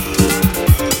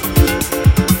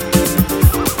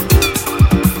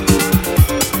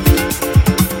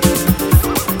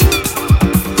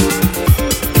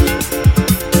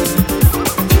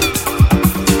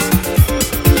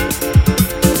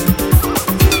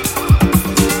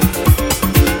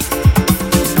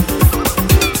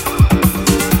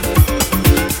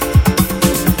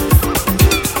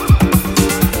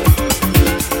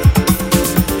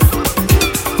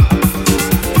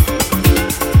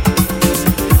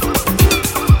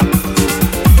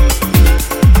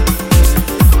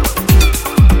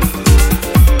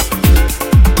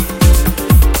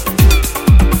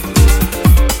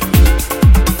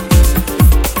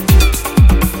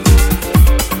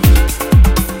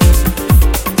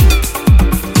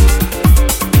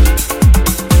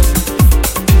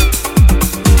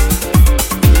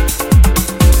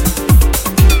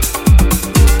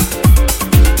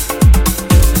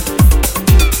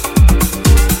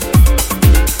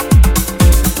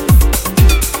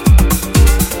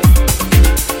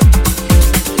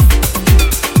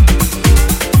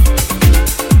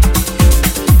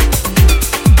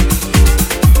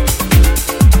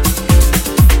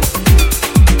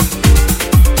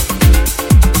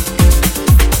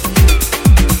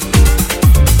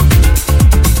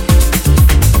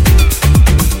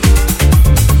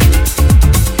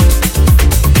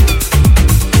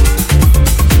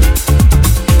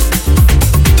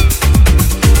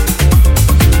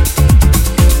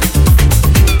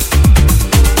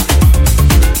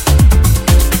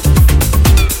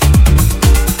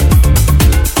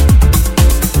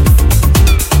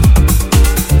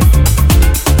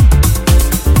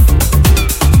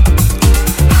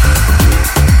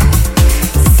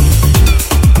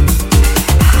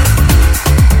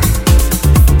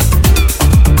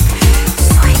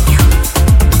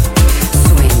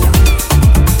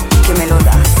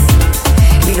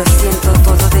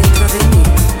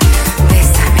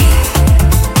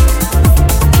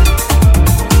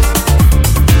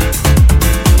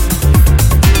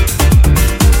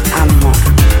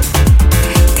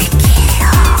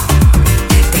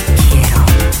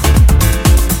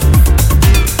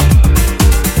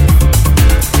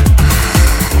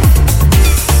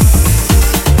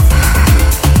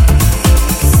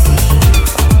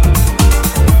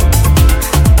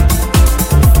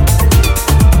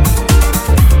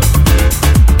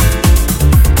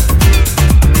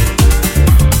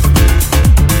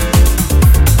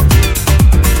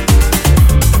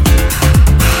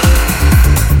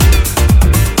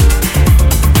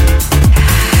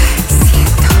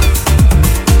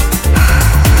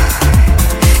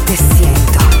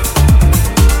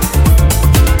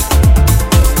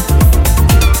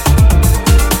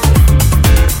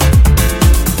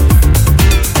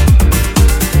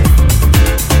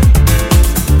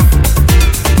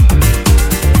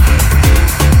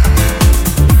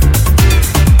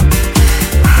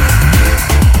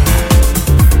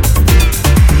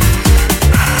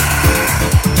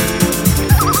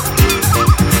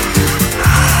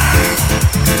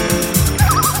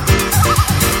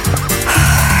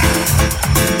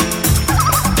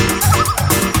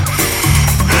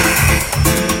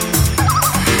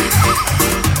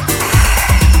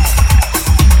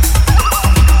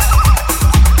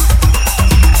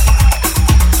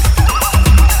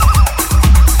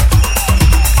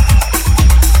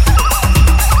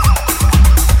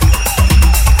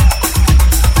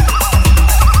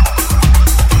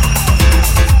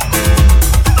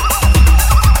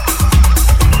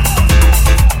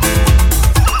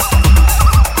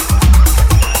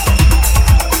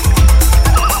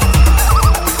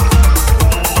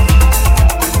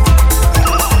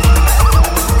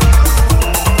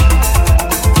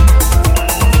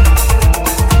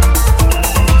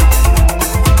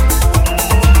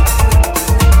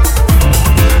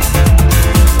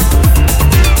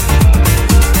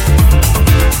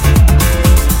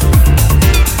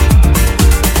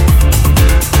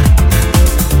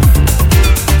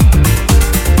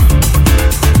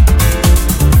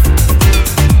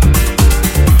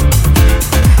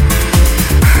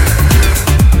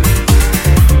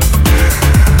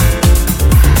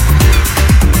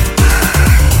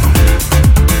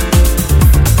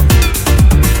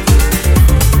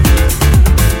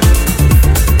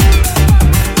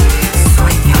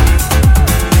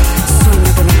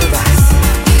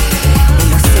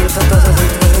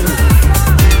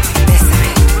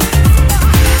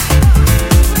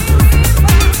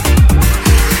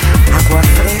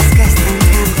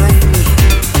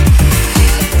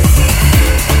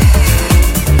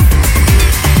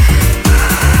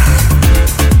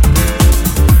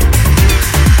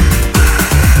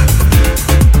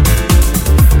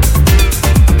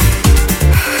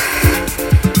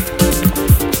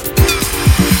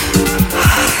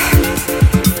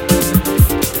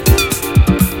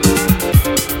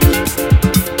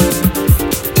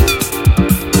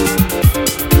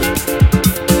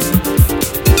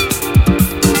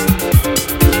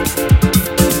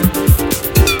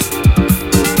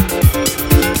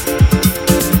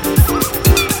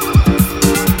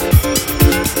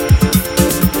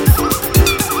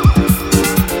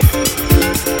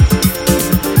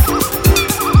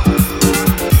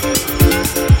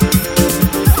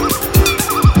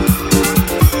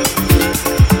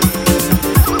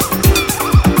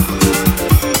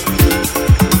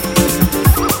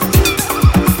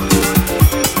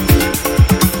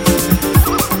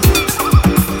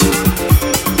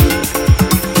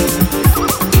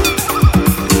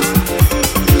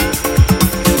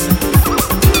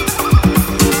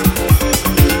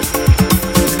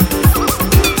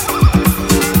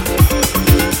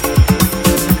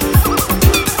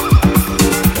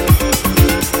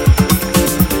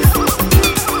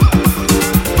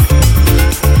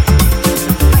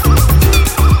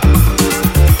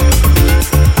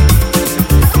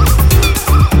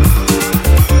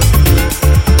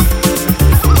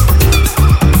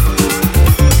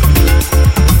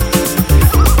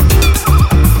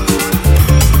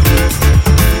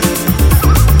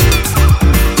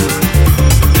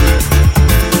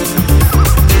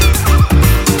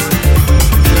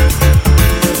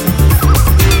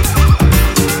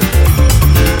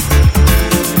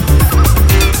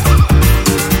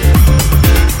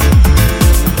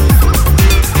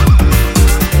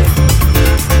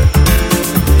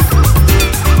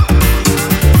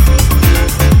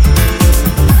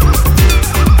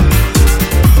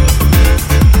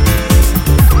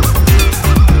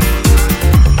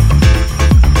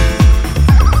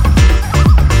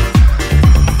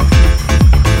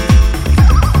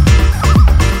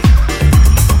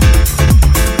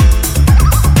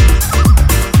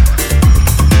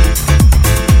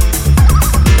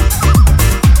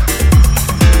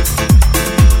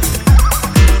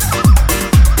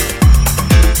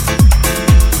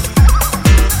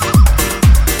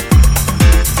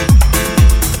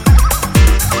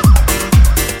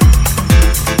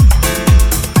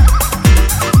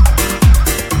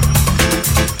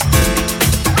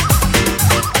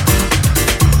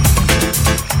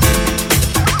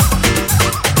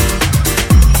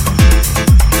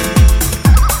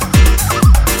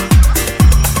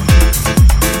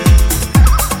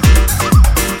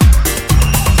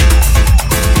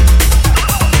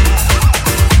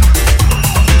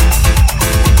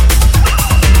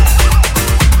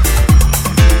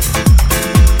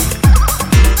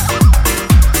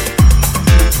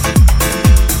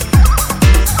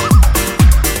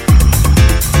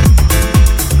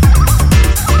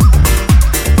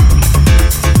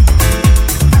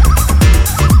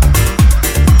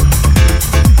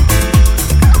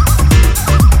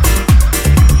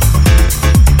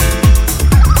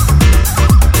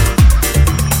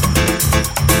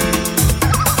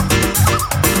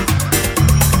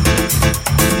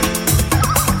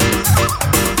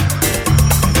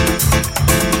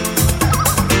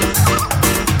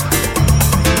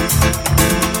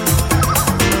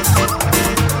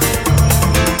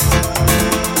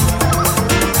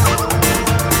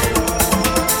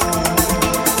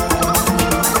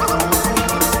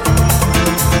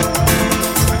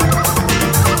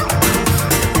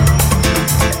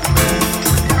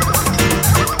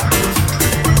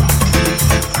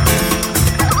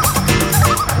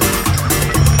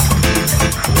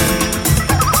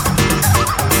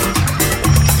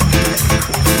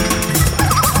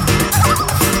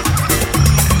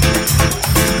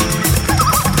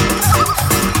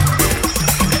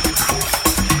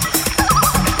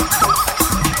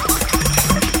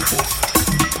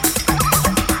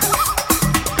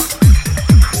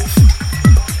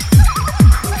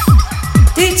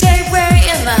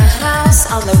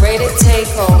 on the Rated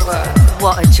Takeover.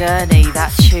 What a journey.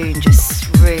 That tune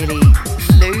just really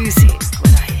loses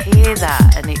when I hear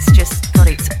that, and it's just got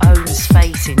its own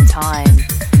space in time.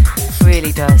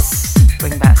 Really does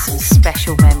bring back some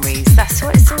special memories. That's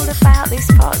what it's all about, this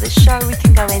part of the show. We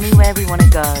can go anywhere we want to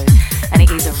go, and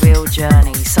it is a real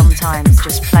journey. Sometimes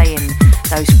just playing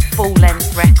those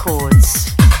full-length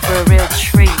records for a real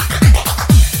treat.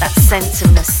 That sense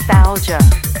of nostalgia.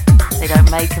 They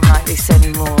don't make them like this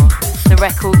anymore. The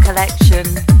record collection,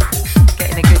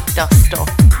 getting a good dust off.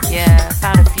 Yeah, I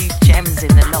found a few gems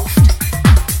in the loft.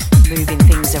 Moving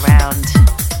things around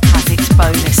has its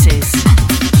bonuses.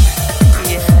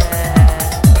 Yeah,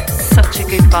 such a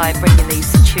good vibe bringing these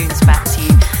tunes back to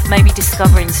you. Maybe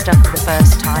discovering stuff for the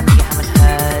first time that you haven't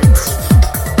heard.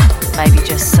 Maybe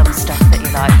just some stuff that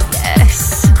you're like,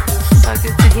 yes, so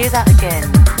good to hear that again.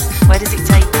 Where does it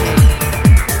take you?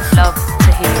 Love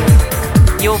to hear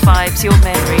your vibes, your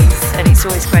memories, and it's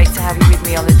always great to have you with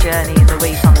me on the journey in the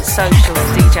week on the socials,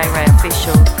 DJ Ray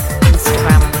Official,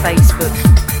 Instagram and Facebook.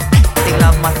 Big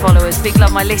love my followers, big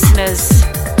love my listeners.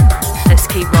 Let's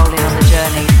keep rolling on the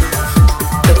journey.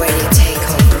 The Rated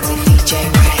Takeover with DJ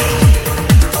Ray.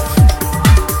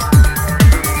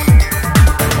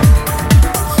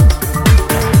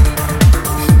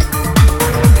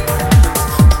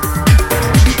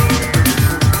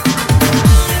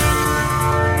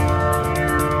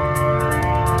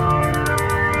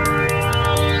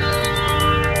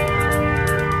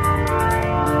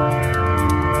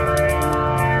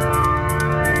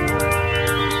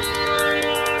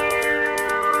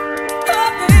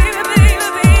 Baby, baby,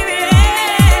 baby, yeah.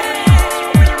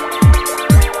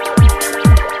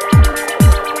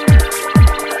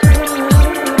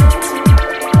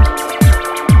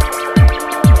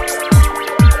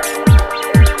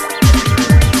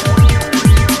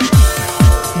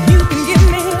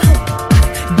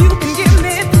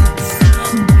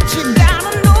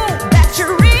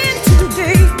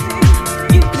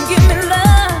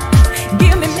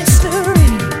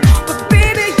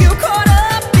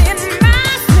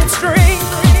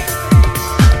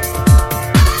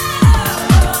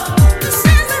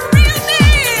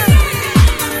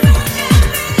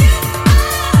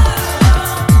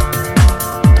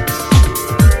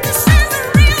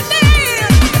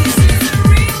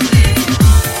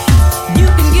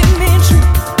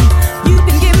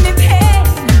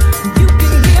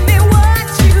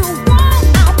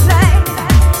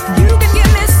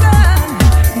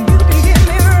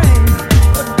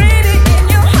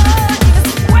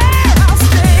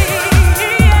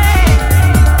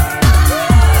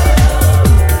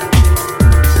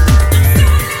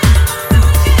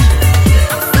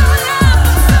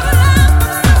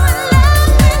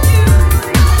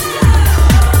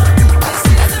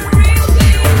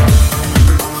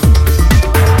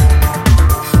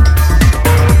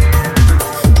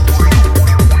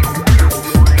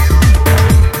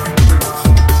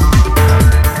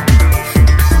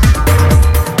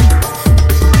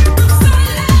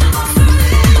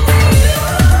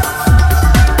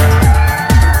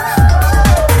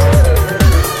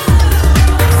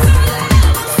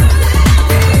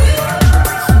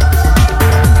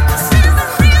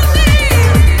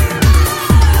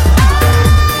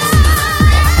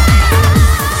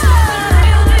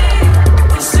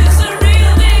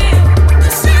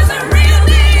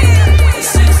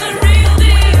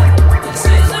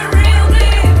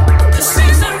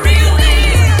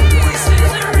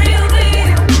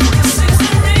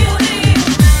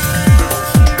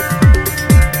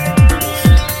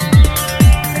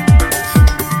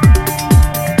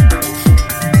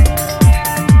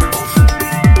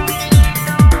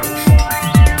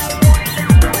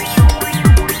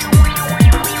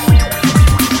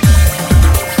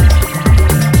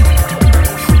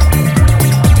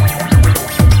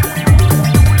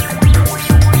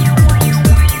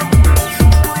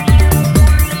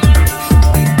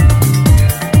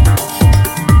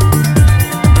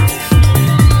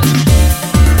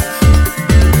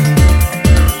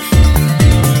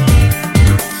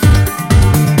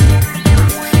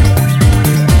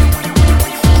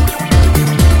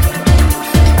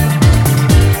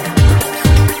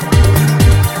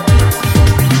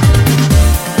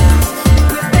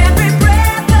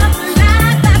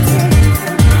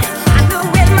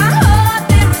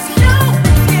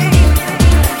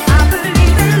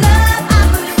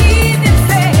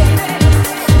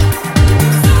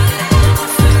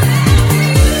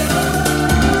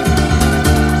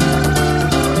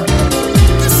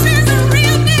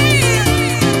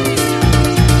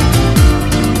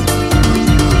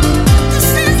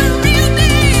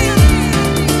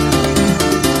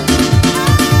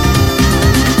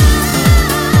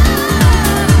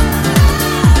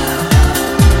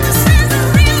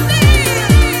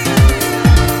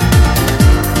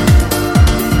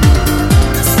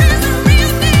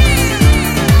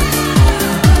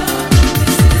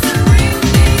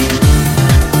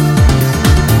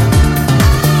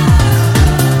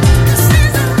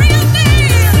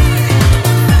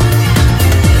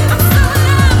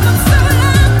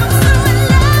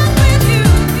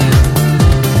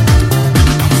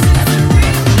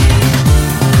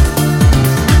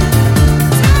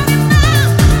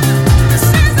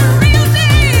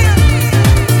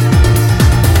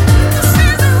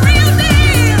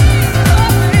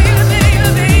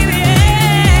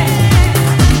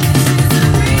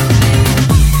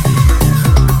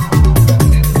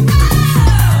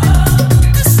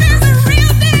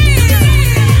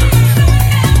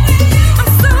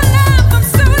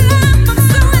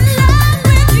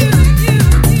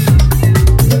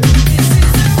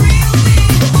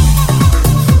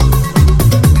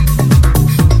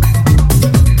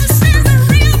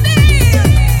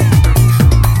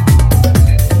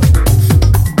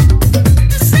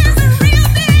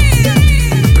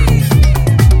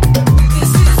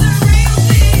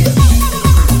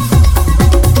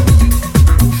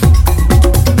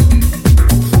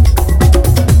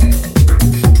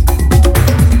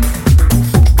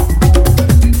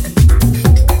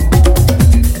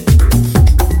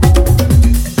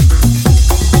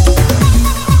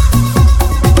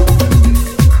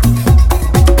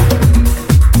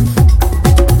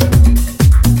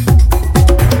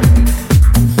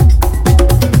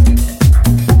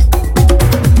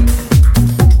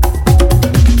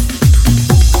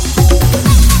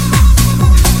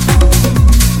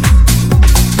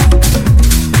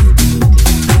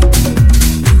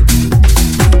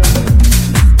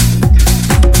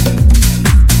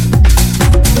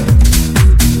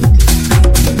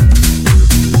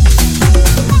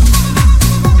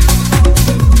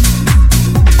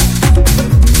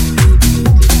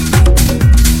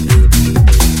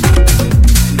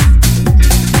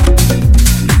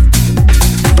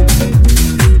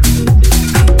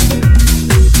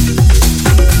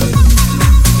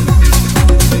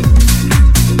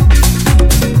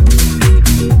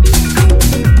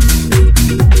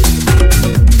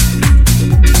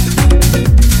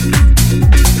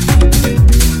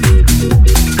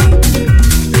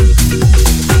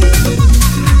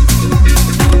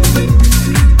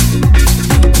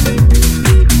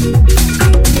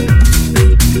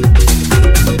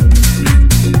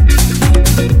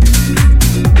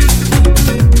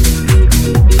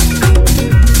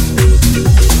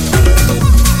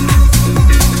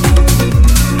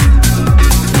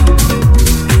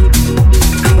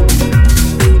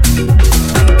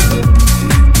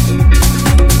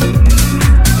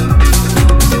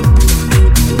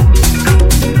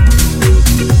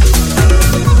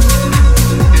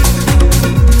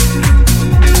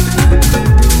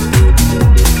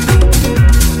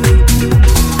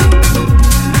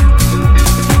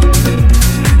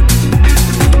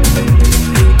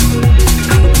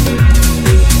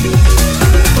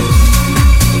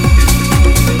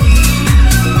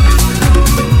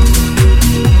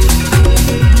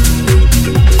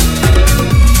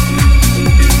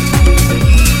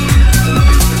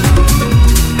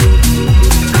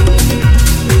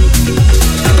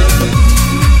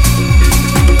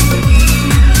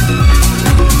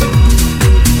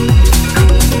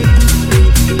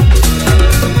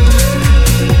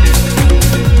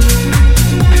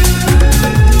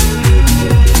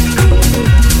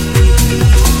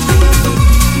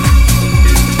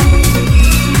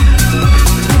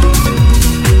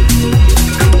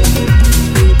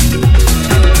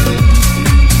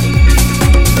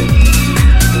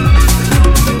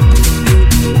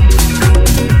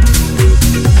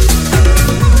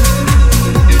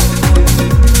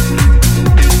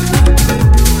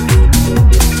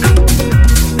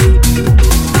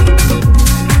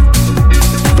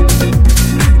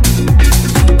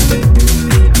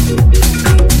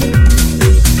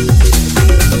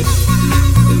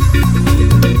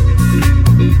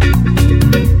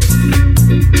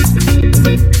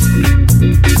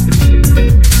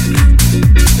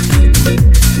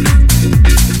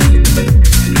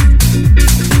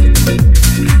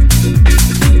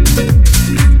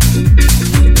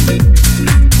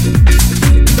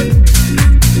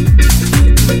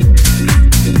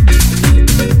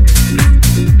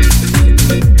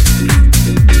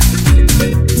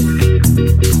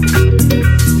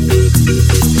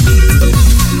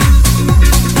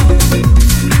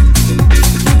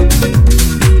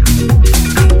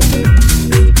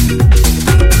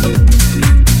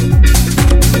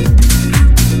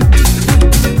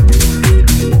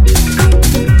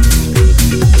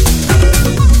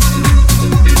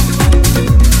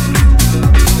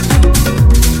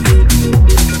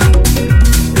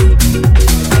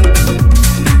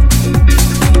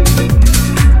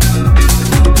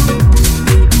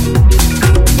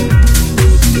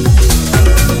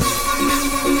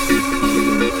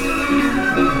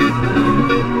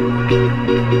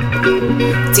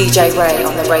 DJ Ray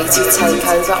on the Rated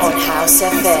Takeover on House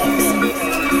FM.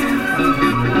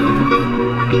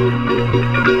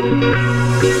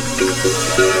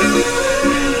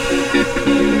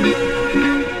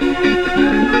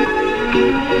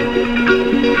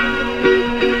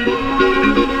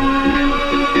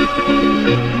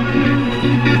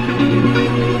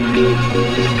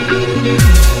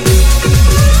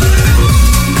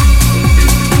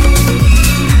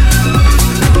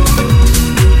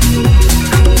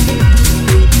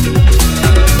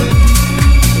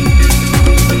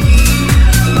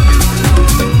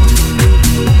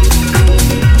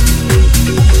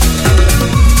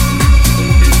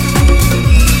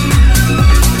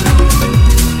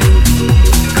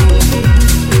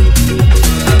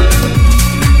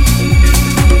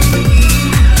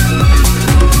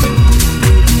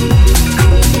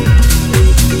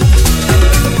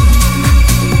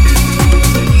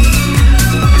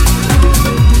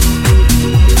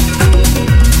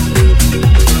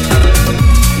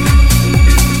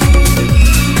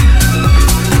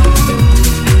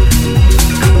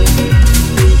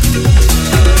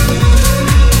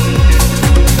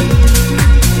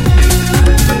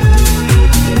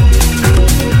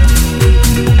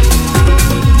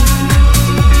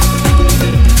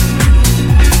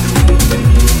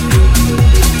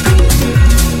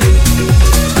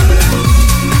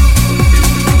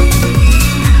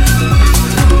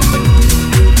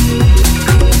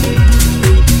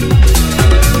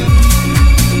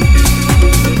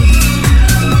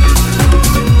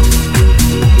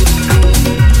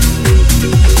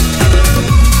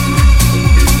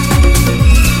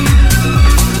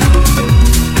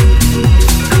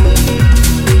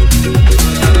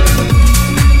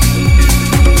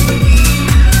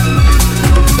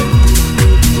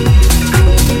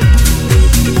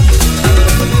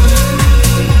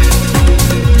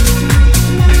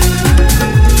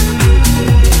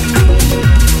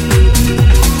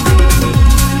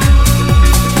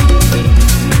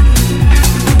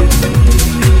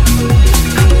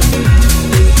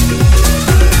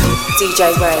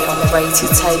 DJ Ray on the Rated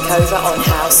Takeover on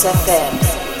House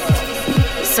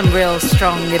FM. Some real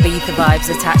strong Ibiza vibes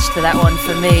attached to that one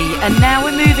for me. And now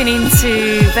we're moving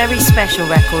into a very special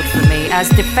record for me. As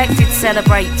Defected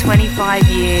celebrate 25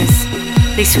 years,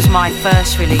 this was my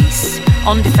first release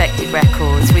on Defected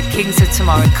Records with Kings of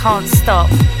Tomorrow. Can't Stop.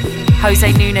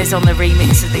 Jose Nunes on the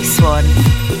remix of this one.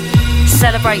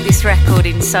 Celebrate this record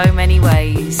in so many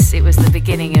ways. It was the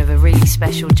beginning of a really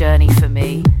special journey for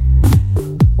me.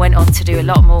 Went on to do a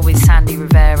lot more with Sandy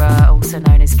Rivera, also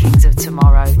known as Kings of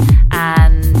Tomorrow,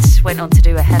 and went on to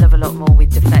do a hell of a lot more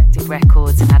with Defected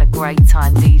Records and had a great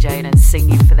time DJing and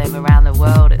singing for them around the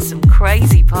world at some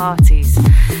crazy parties.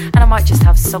 And I might just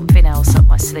have something else up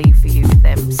my sleeve for you with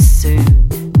them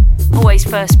soon. Always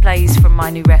first plays from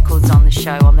my new records on the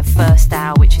show on the first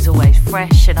hour, which is always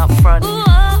fresh and upfront.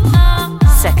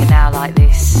 Second hour like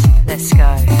this. Let's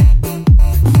go.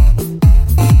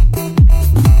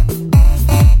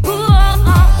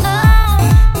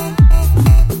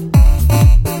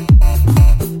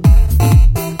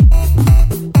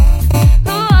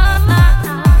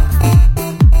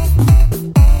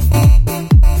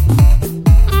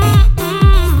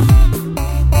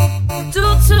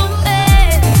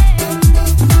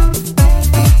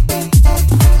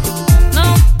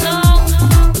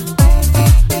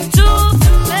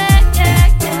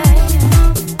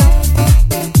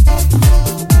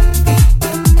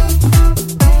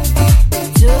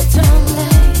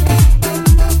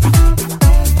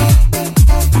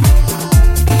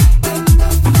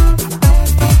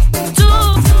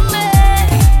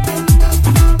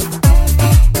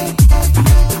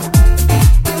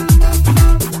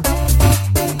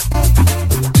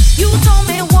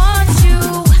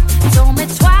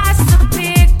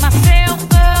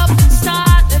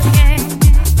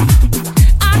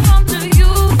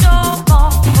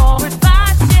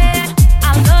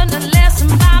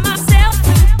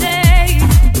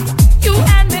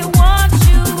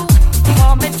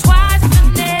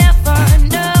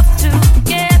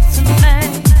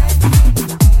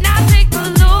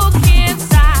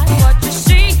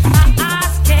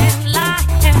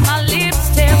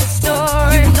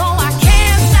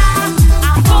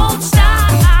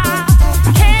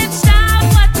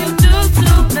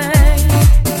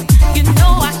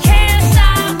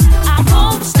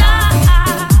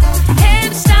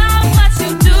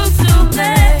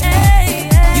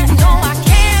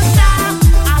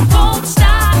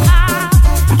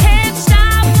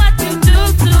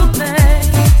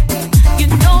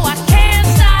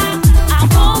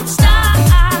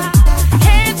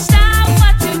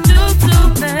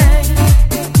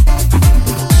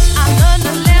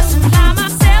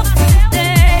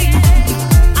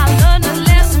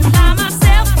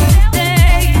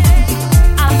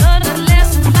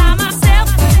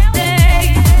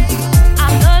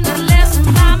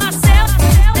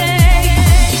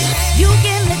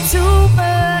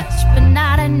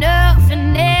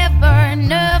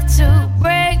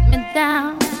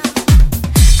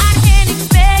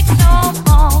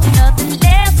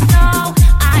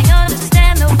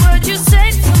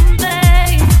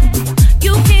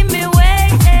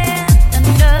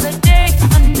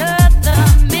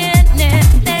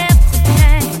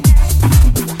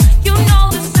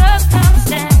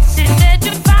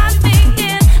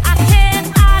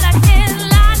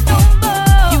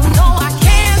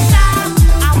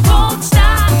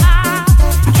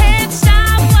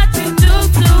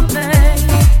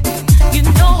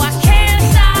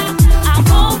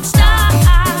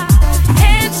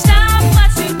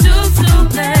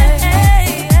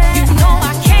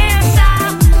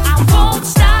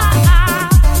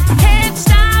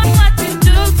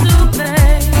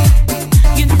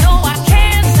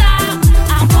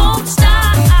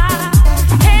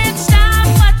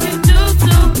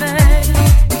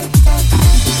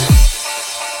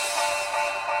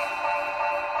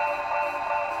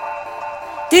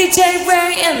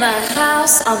 in the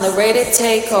house on the Rated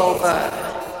Takeover.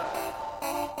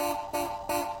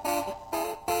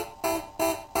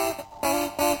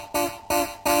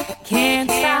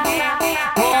 Can't stop,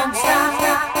 won't stop.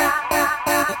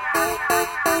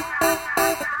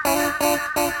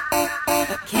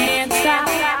 Can't stop,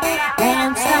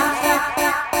 won't stop.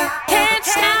 Can't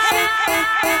stop.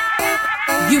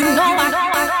 You know I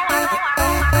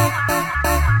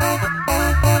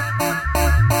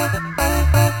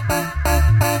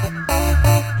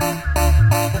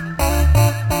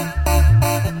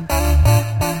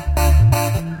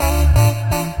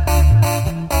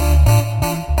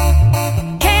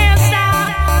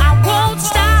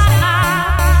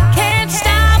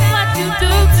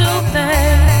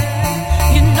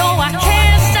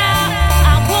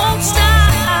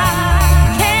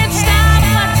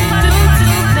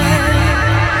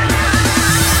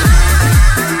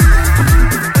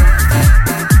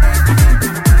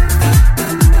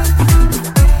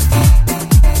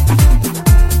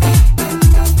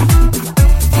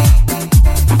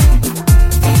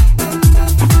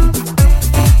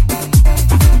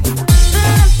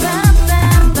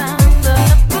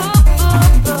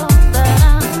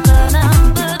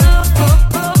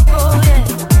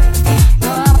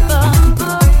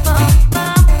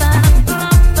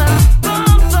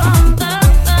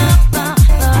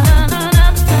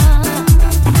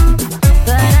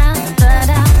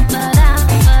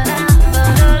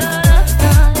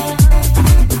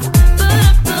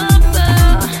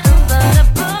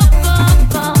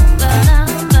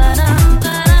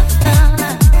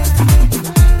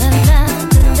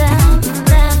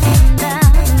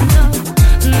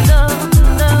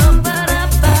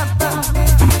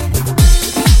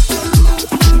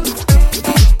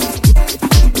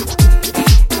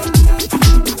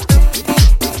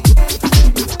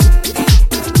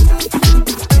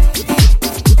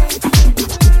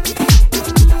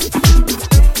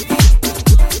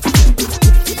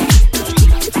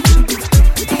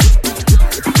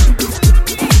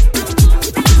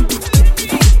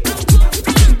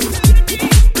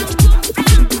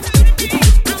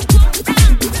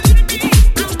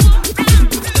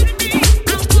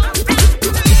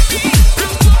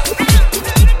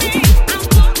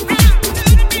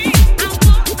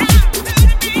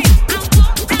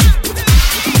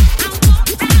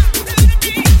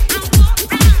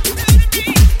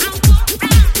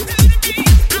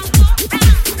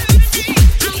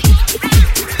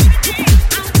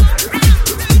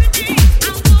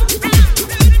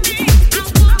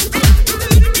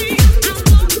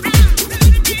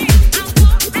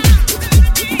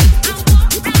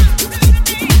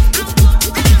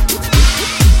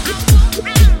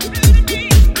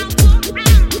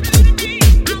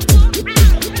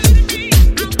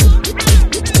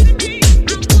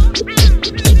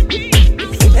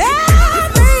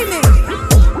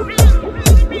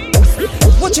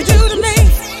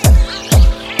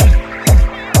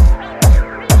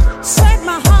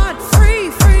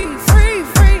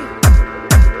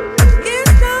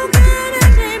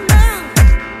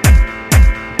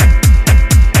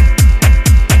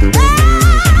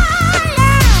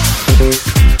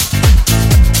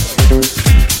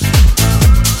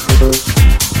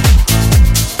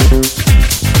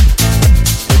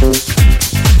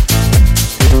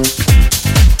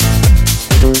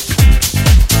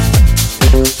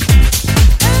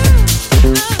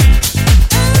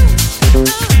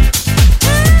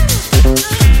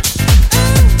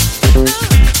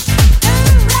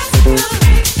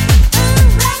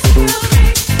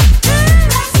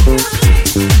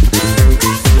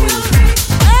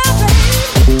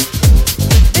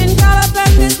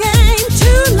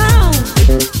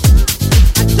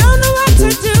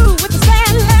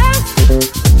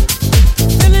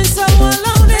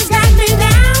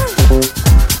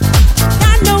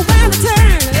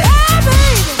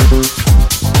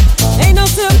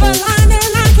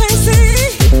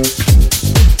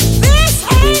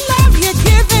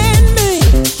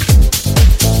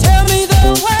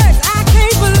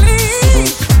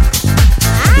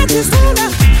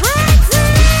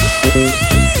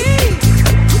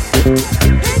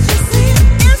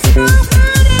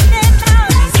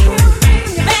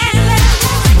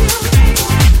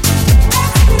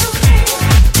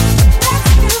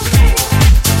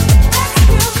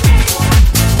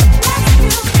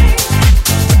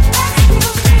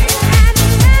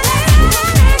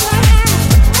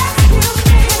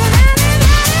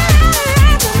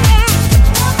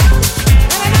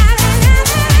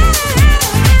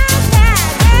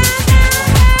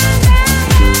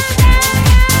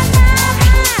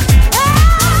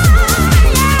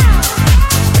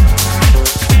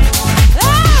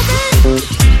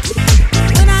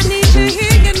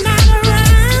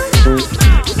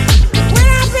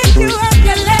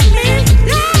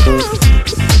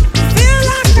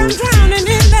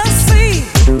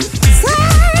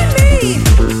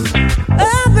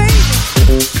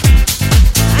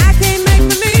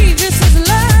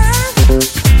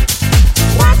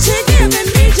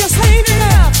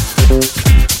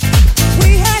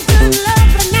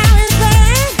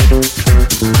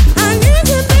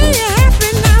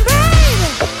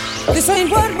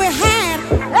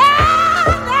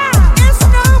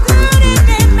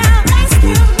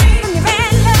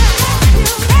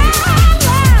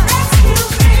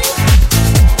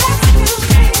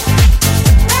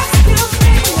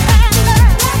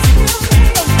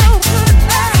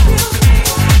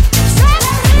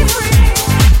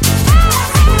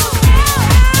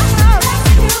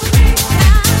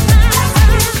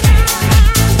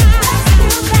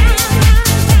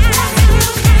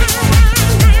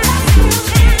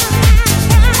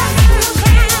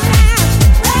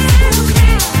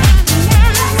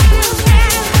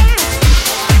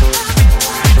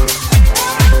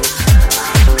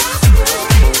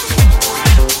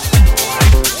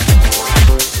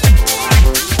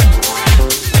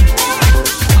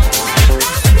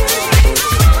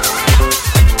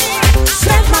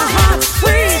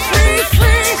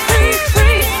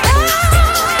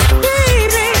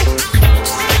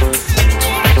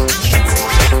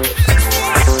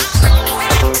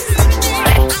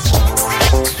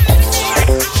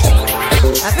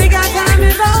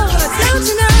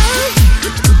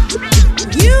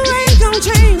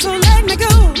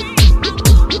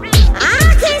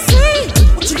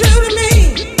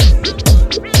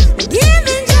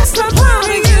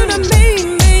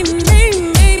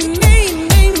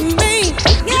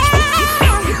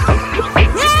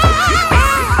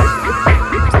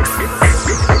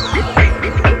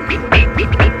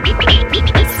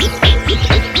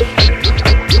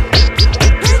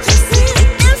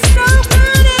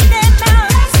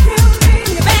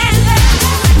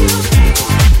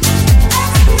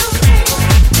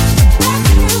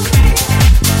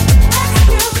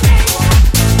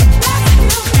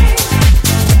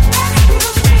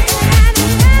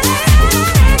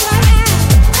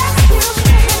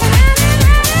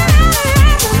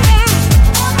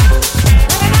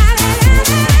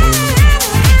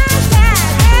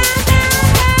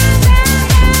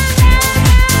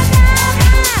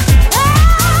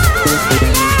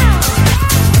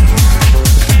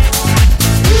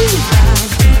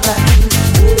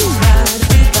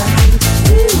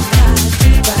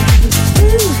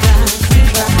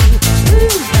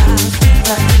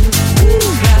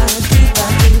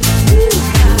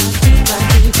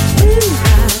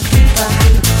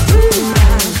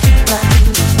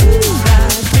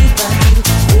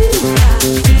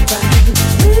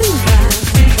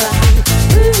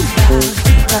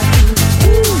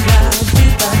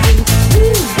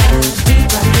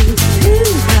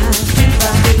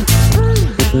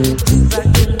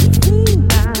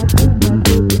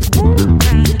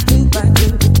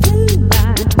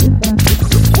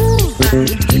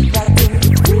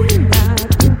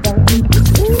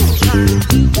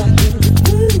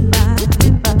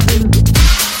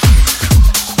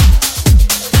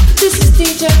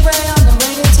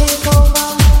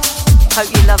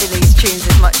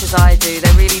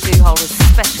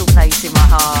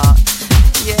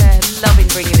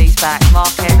back. Mark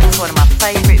Evans, one of my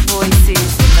favourite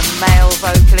voices, and the male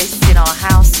vocalists in our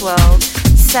house world,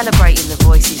 celebrating the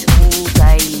voices all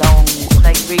day long.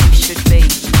 They really should be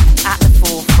at the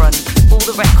forefront. All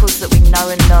the records that we know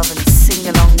and love and sing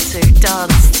along to,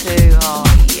 dance to. Oh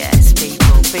yes,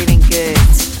 people, feeling good.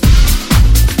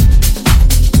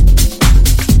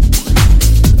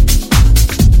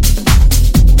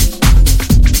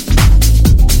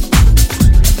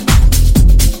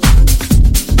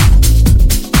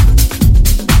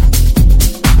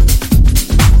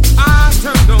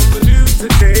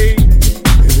 Today,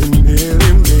 and it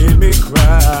nearly made me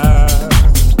cry.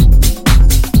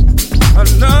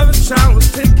 Another child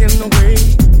was taken away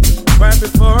right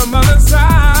before a mother's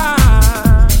eyes.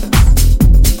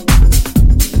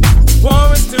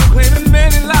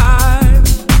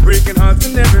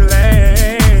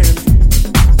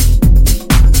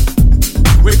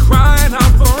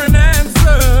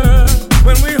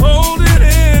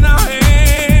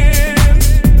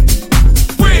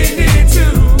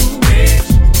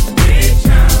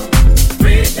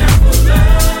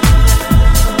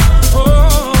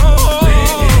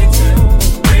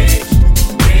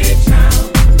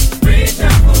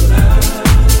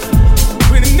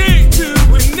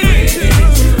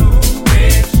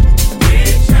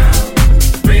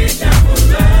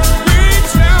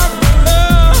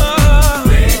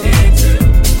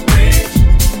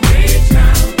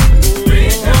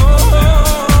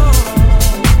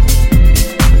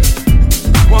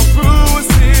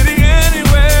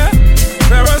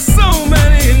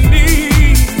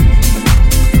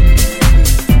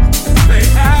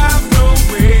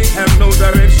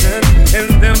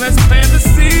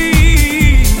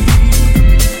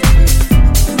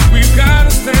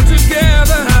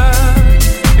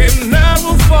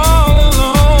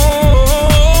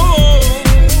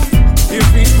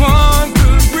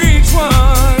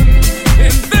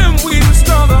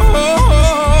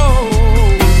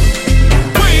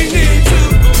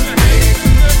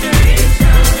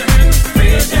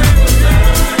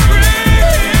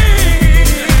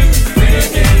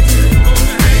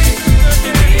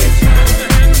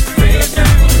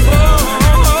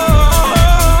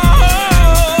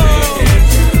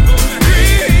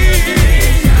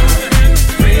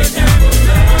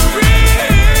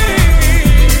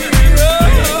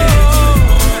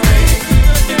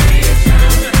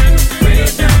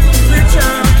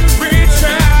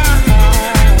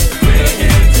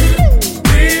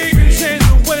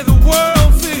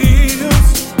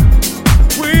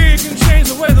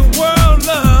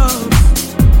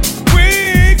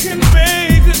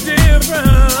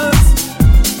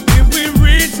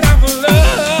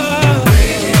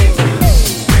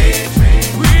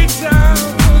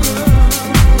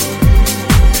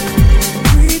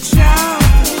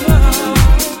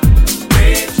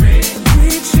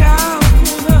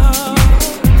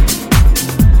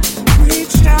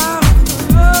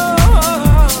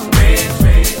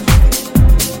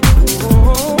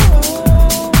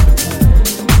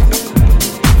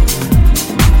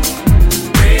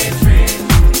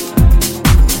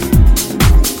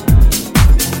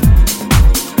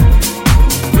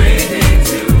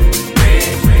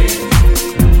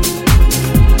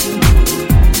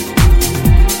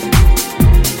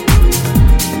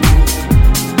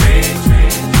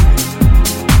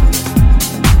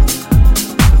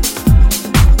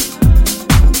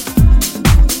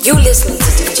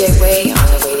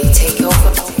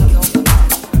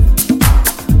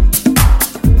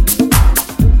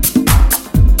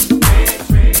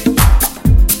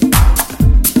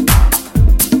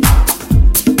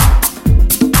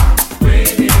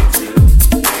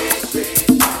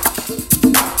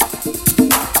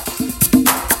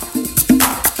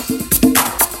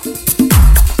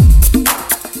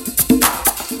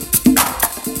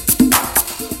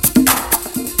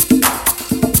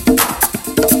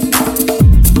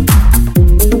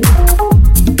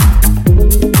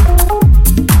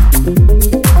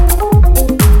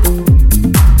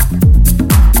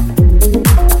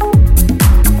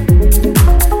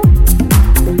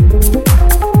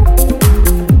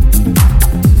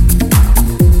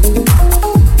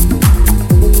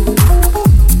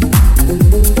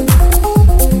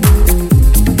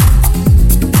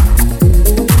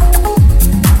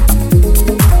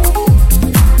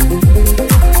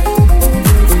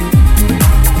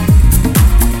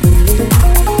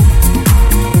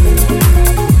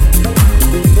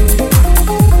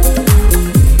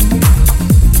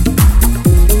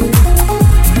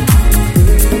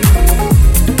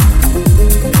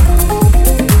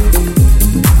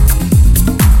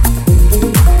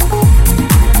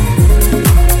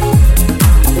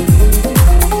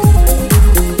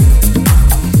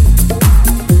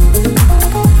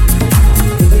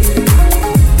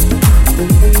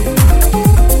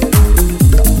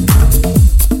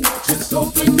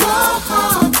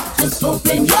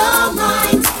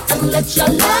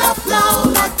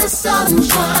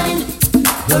 sunshine.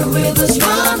 The rivers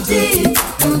run deep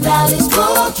and valleys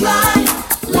go dry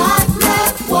like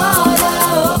red water.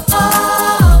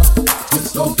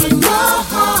 Just open your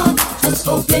heart, just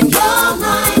open your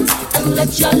mind, and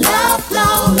let your love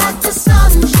flow like the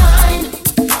sunshine.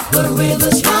 The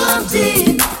rivers run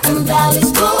deep and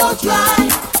valleys go dry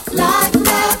like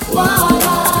red water.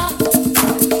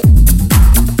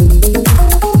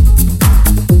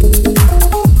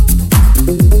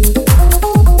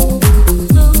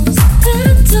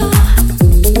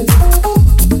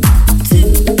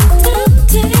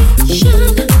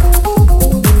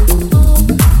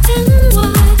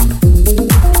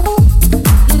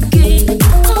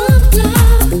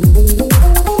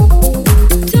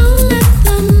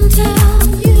 Tell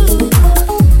you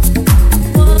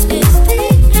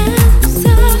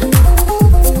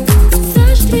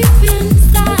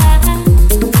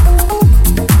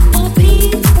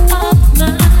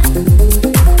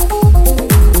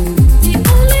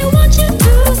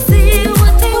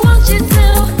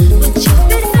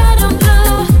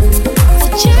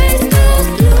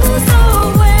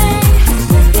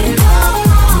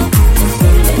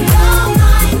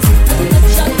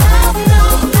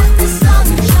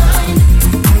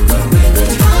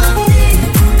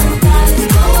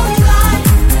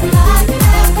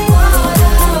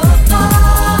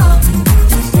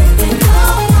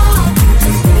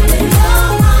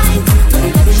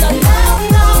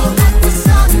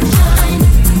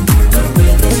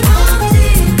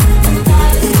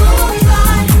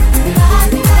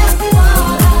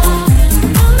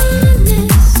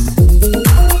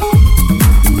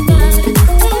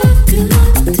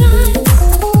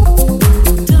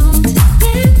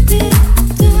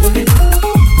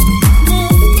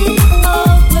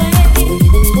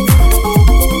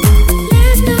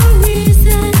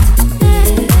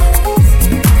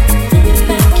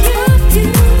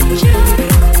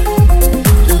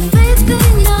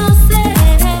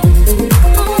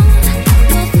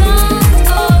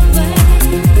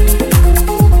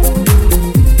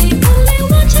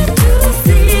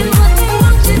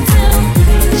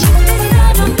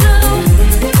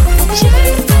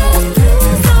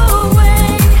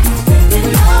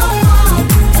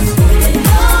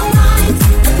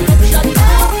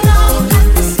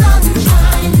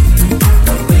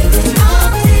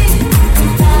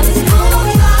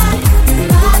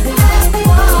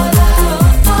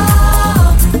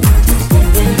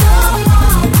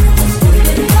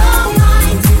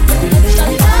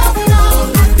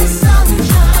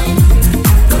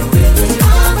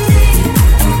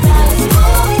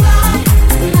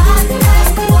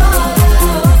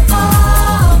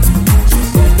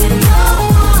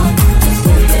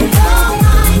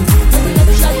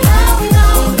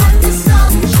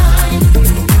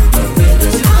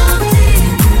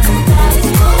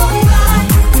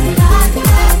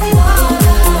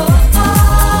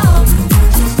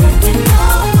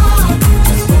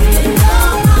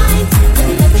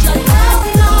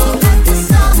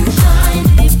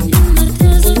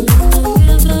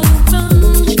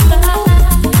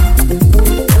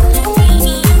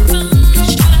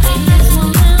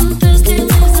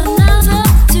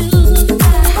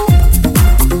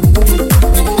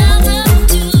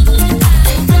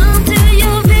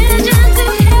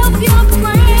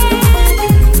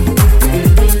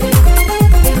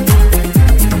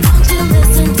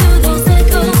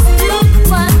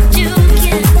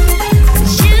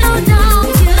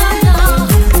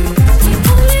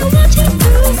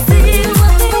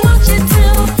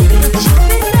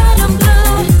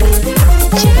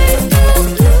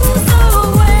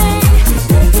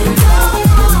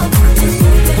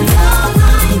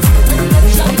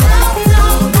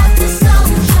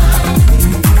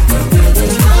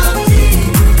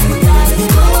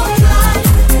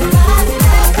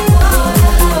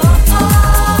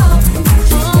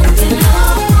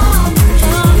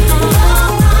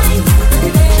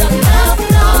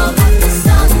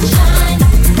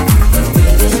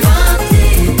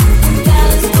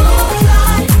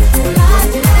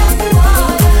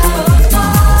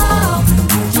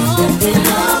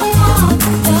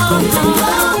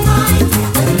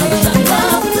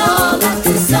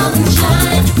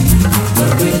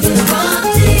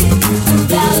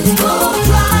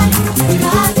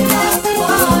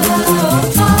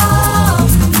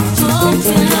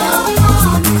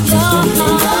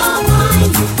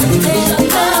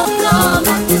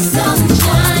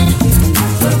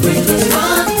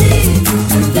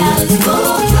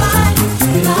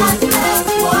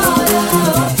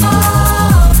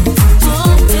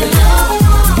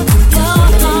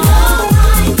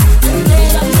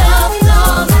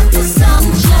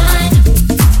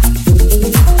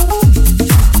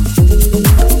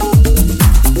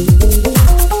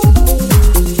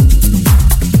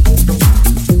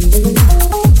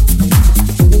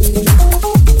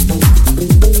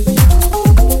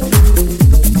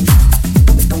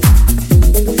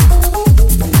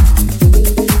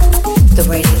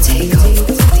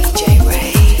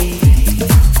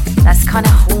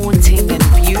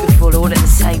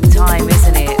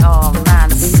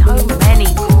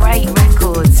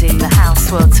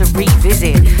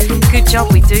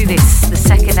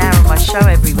show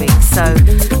every week, so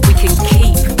we can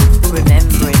keep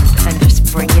remembering and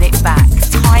just bringing it back.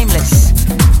 Timeless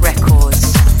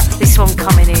records. This one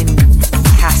coming in,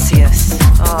 Cassius.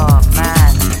 Oh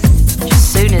man, as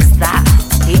soon as that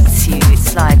hits you,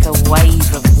 it's like a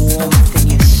wave of warmth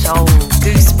in your soul.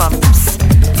 Goosebumps.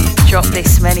 Drop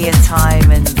this many a time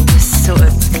and just sort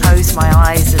of close my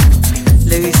eyes and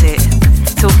lose it.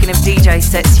 Talking of DJ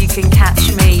sets, you can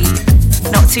catch me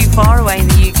not too far away in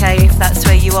the UK if that's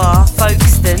where you are.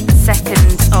 Folkestone,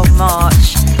 2nd of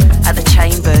March at the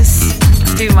Chambers.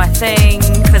 Do my thing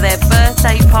for their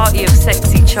birthday party of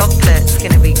sexy chocolate. It's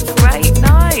going to be a great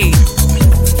night.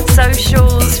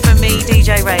 Socials for me,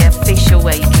 DJ Ray Official,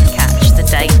 where you can catch the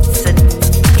dates and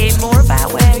hear more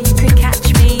about where you can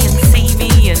catch me and see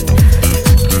me and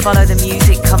follow the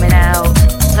music coming out.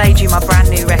 Played you my brand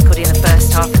new record in the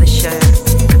first half of the show.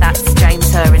 That's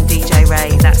James Her and DJ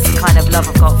Ray. That's the kind of love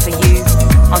I've got for you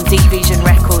on D-Vision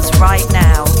Records right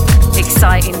now.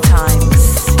 Exciting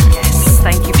times. Yes,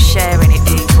 thank you for sharing it,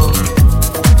 people.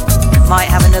 Might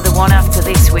have another one after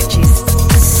this, which is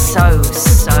so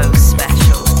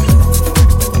special.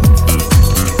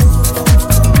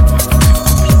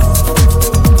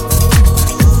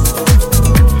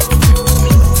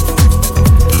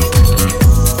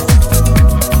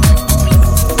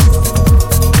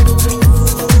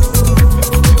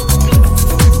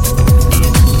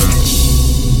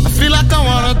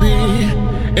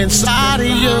 Inside of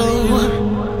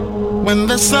you when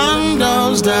the sun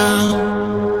goes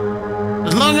down,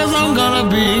 as long as I'm gonna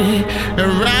be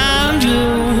around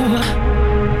you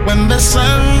when the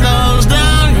sun goes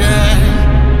down,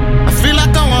 yeah. I feel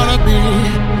like I wanna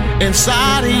be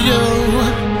inside of you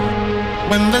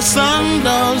when the sun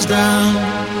goes down,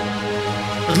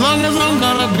 as long as I'm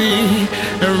gonna be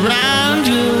around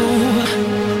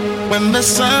you when the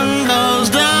sun goes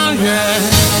down, yeah.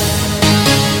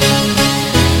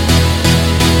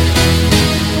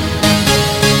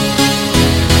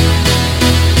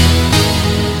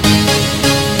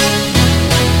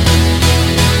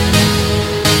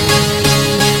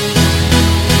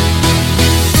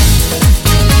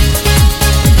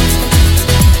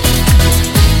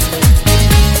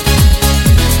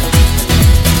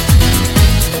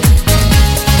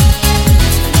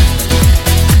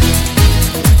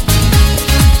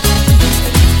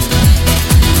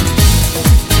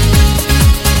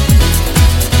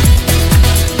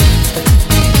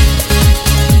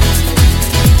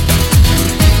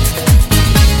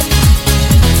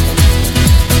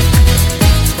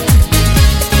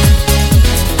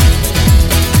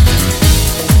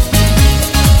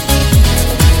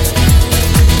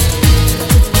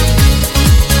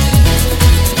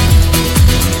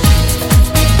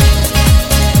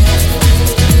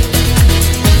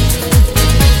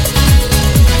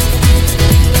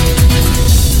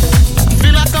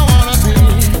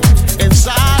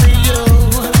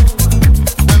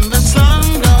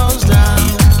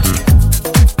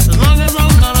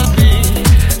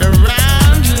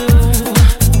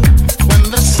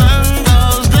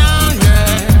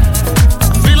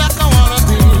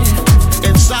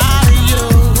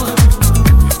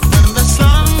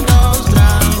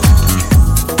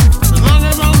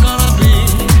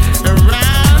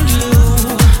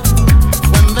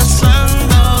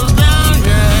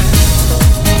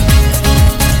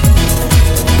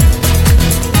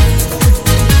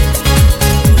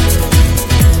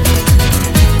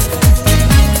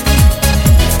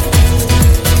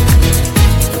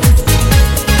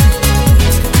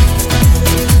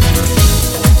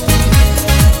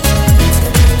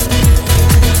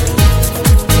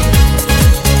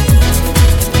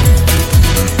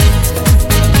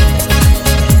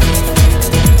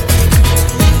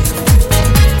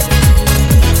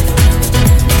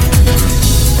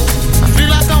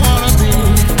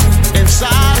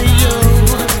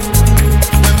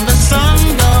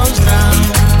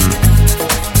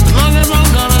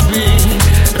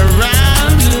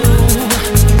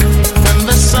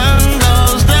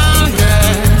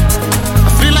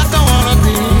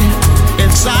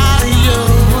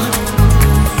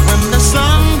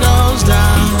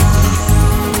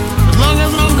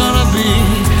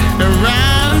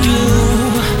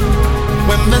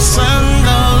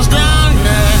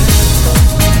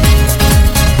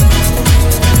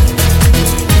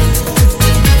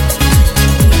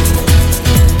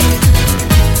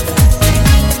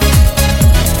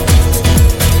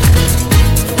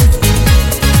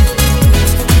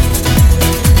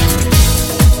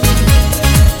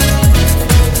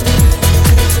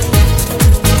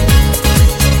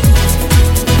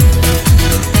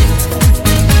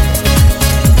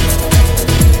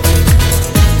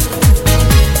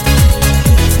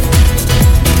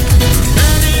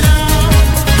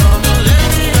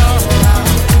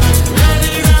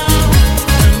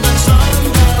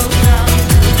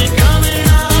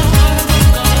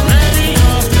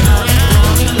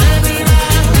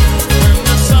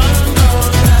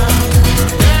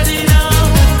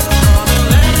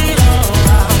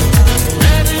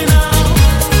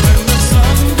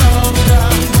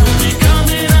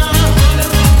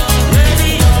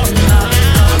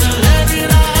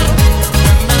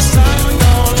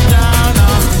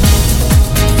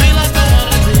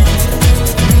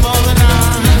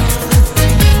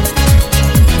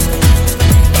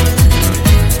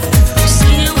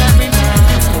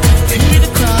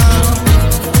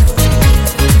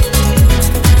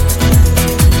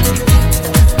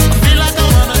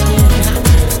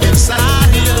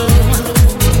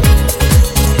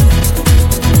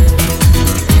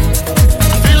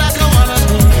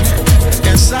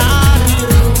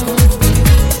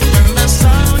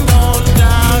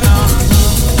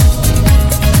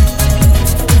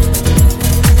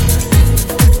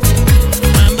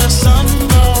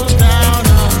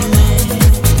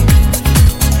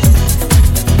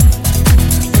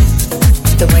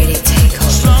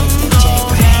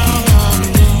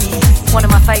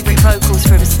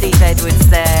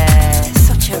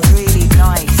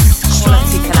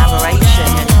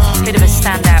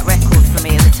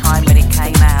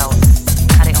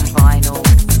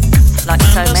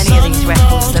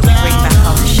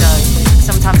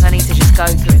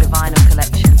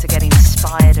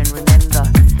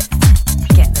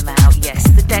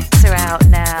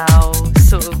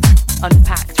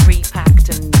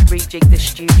 the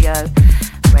studio,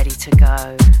 ready to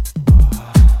go.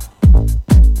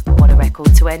 What a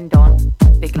record to end on.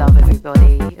 Big love,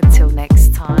 everybody. Until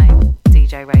next time,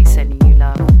 DJ Ray sending you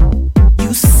love.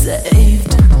 You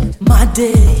saved my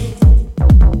day.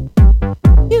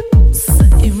 You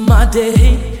saved my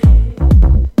day.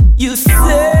 You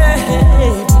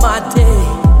saved my day.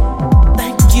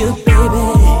 Thank you, baby.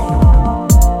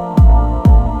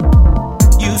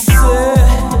 You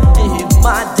saved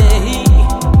my day.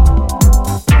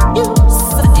 You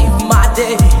saved my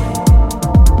day.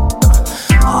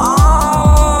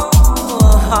 Oh,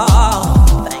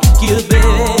 thank you,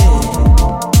 baby.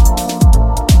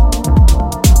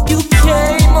 You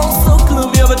came on so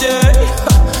gloomy of a day.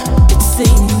 It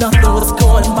seemed nothing was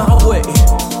going my way.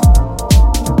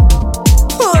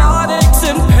 Heartaches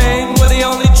and pain were the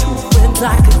only true friends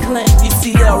I could claim. You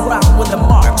see, they're around when the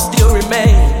mark still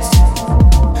remains.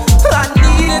 I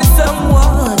needed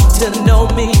someone to know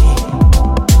me.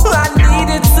 I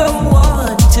needed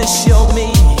someone to show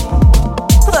me.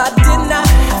 I did not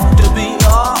have to be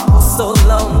all so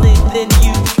lonely. Then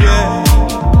you came.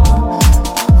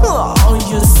 Oh,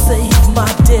 you saved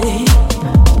my day.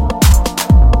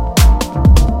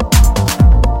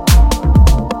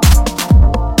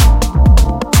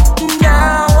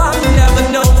 Now I'm never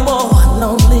no more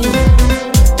lonely.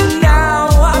 Now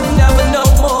I'm never no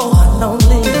more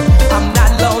lonely. I'm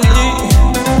not lonely.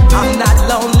 I'm not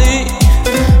lonely.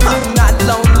 I'm not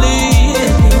lonely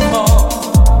anymore.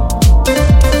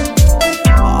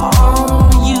 Oh,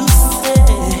 you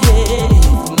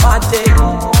saved my day.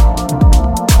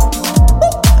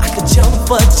 I could jump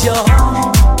for joy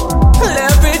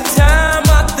every time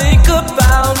I think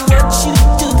about what you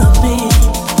do to me.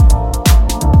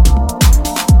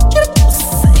 You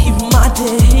saved my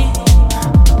day.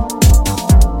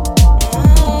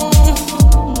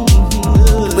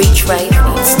 Reach Ray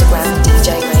on Instagram, DJ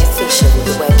Ray Official.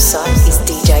 The website is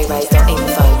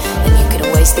djray.info, and you can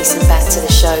always listen back to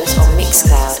the shows on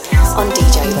Mixcloud on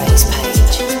DJ Ray's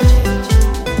page.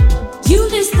 You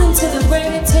listen to the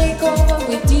Rated Takeover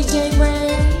with DJ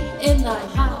Ray in the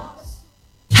house.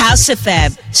 House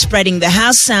FM, spreading the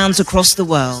house sounds across the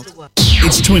world.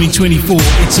 It's 2024,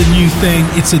 it's a new thing,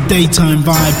 it's a daytime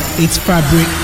vibe, it's Fabric,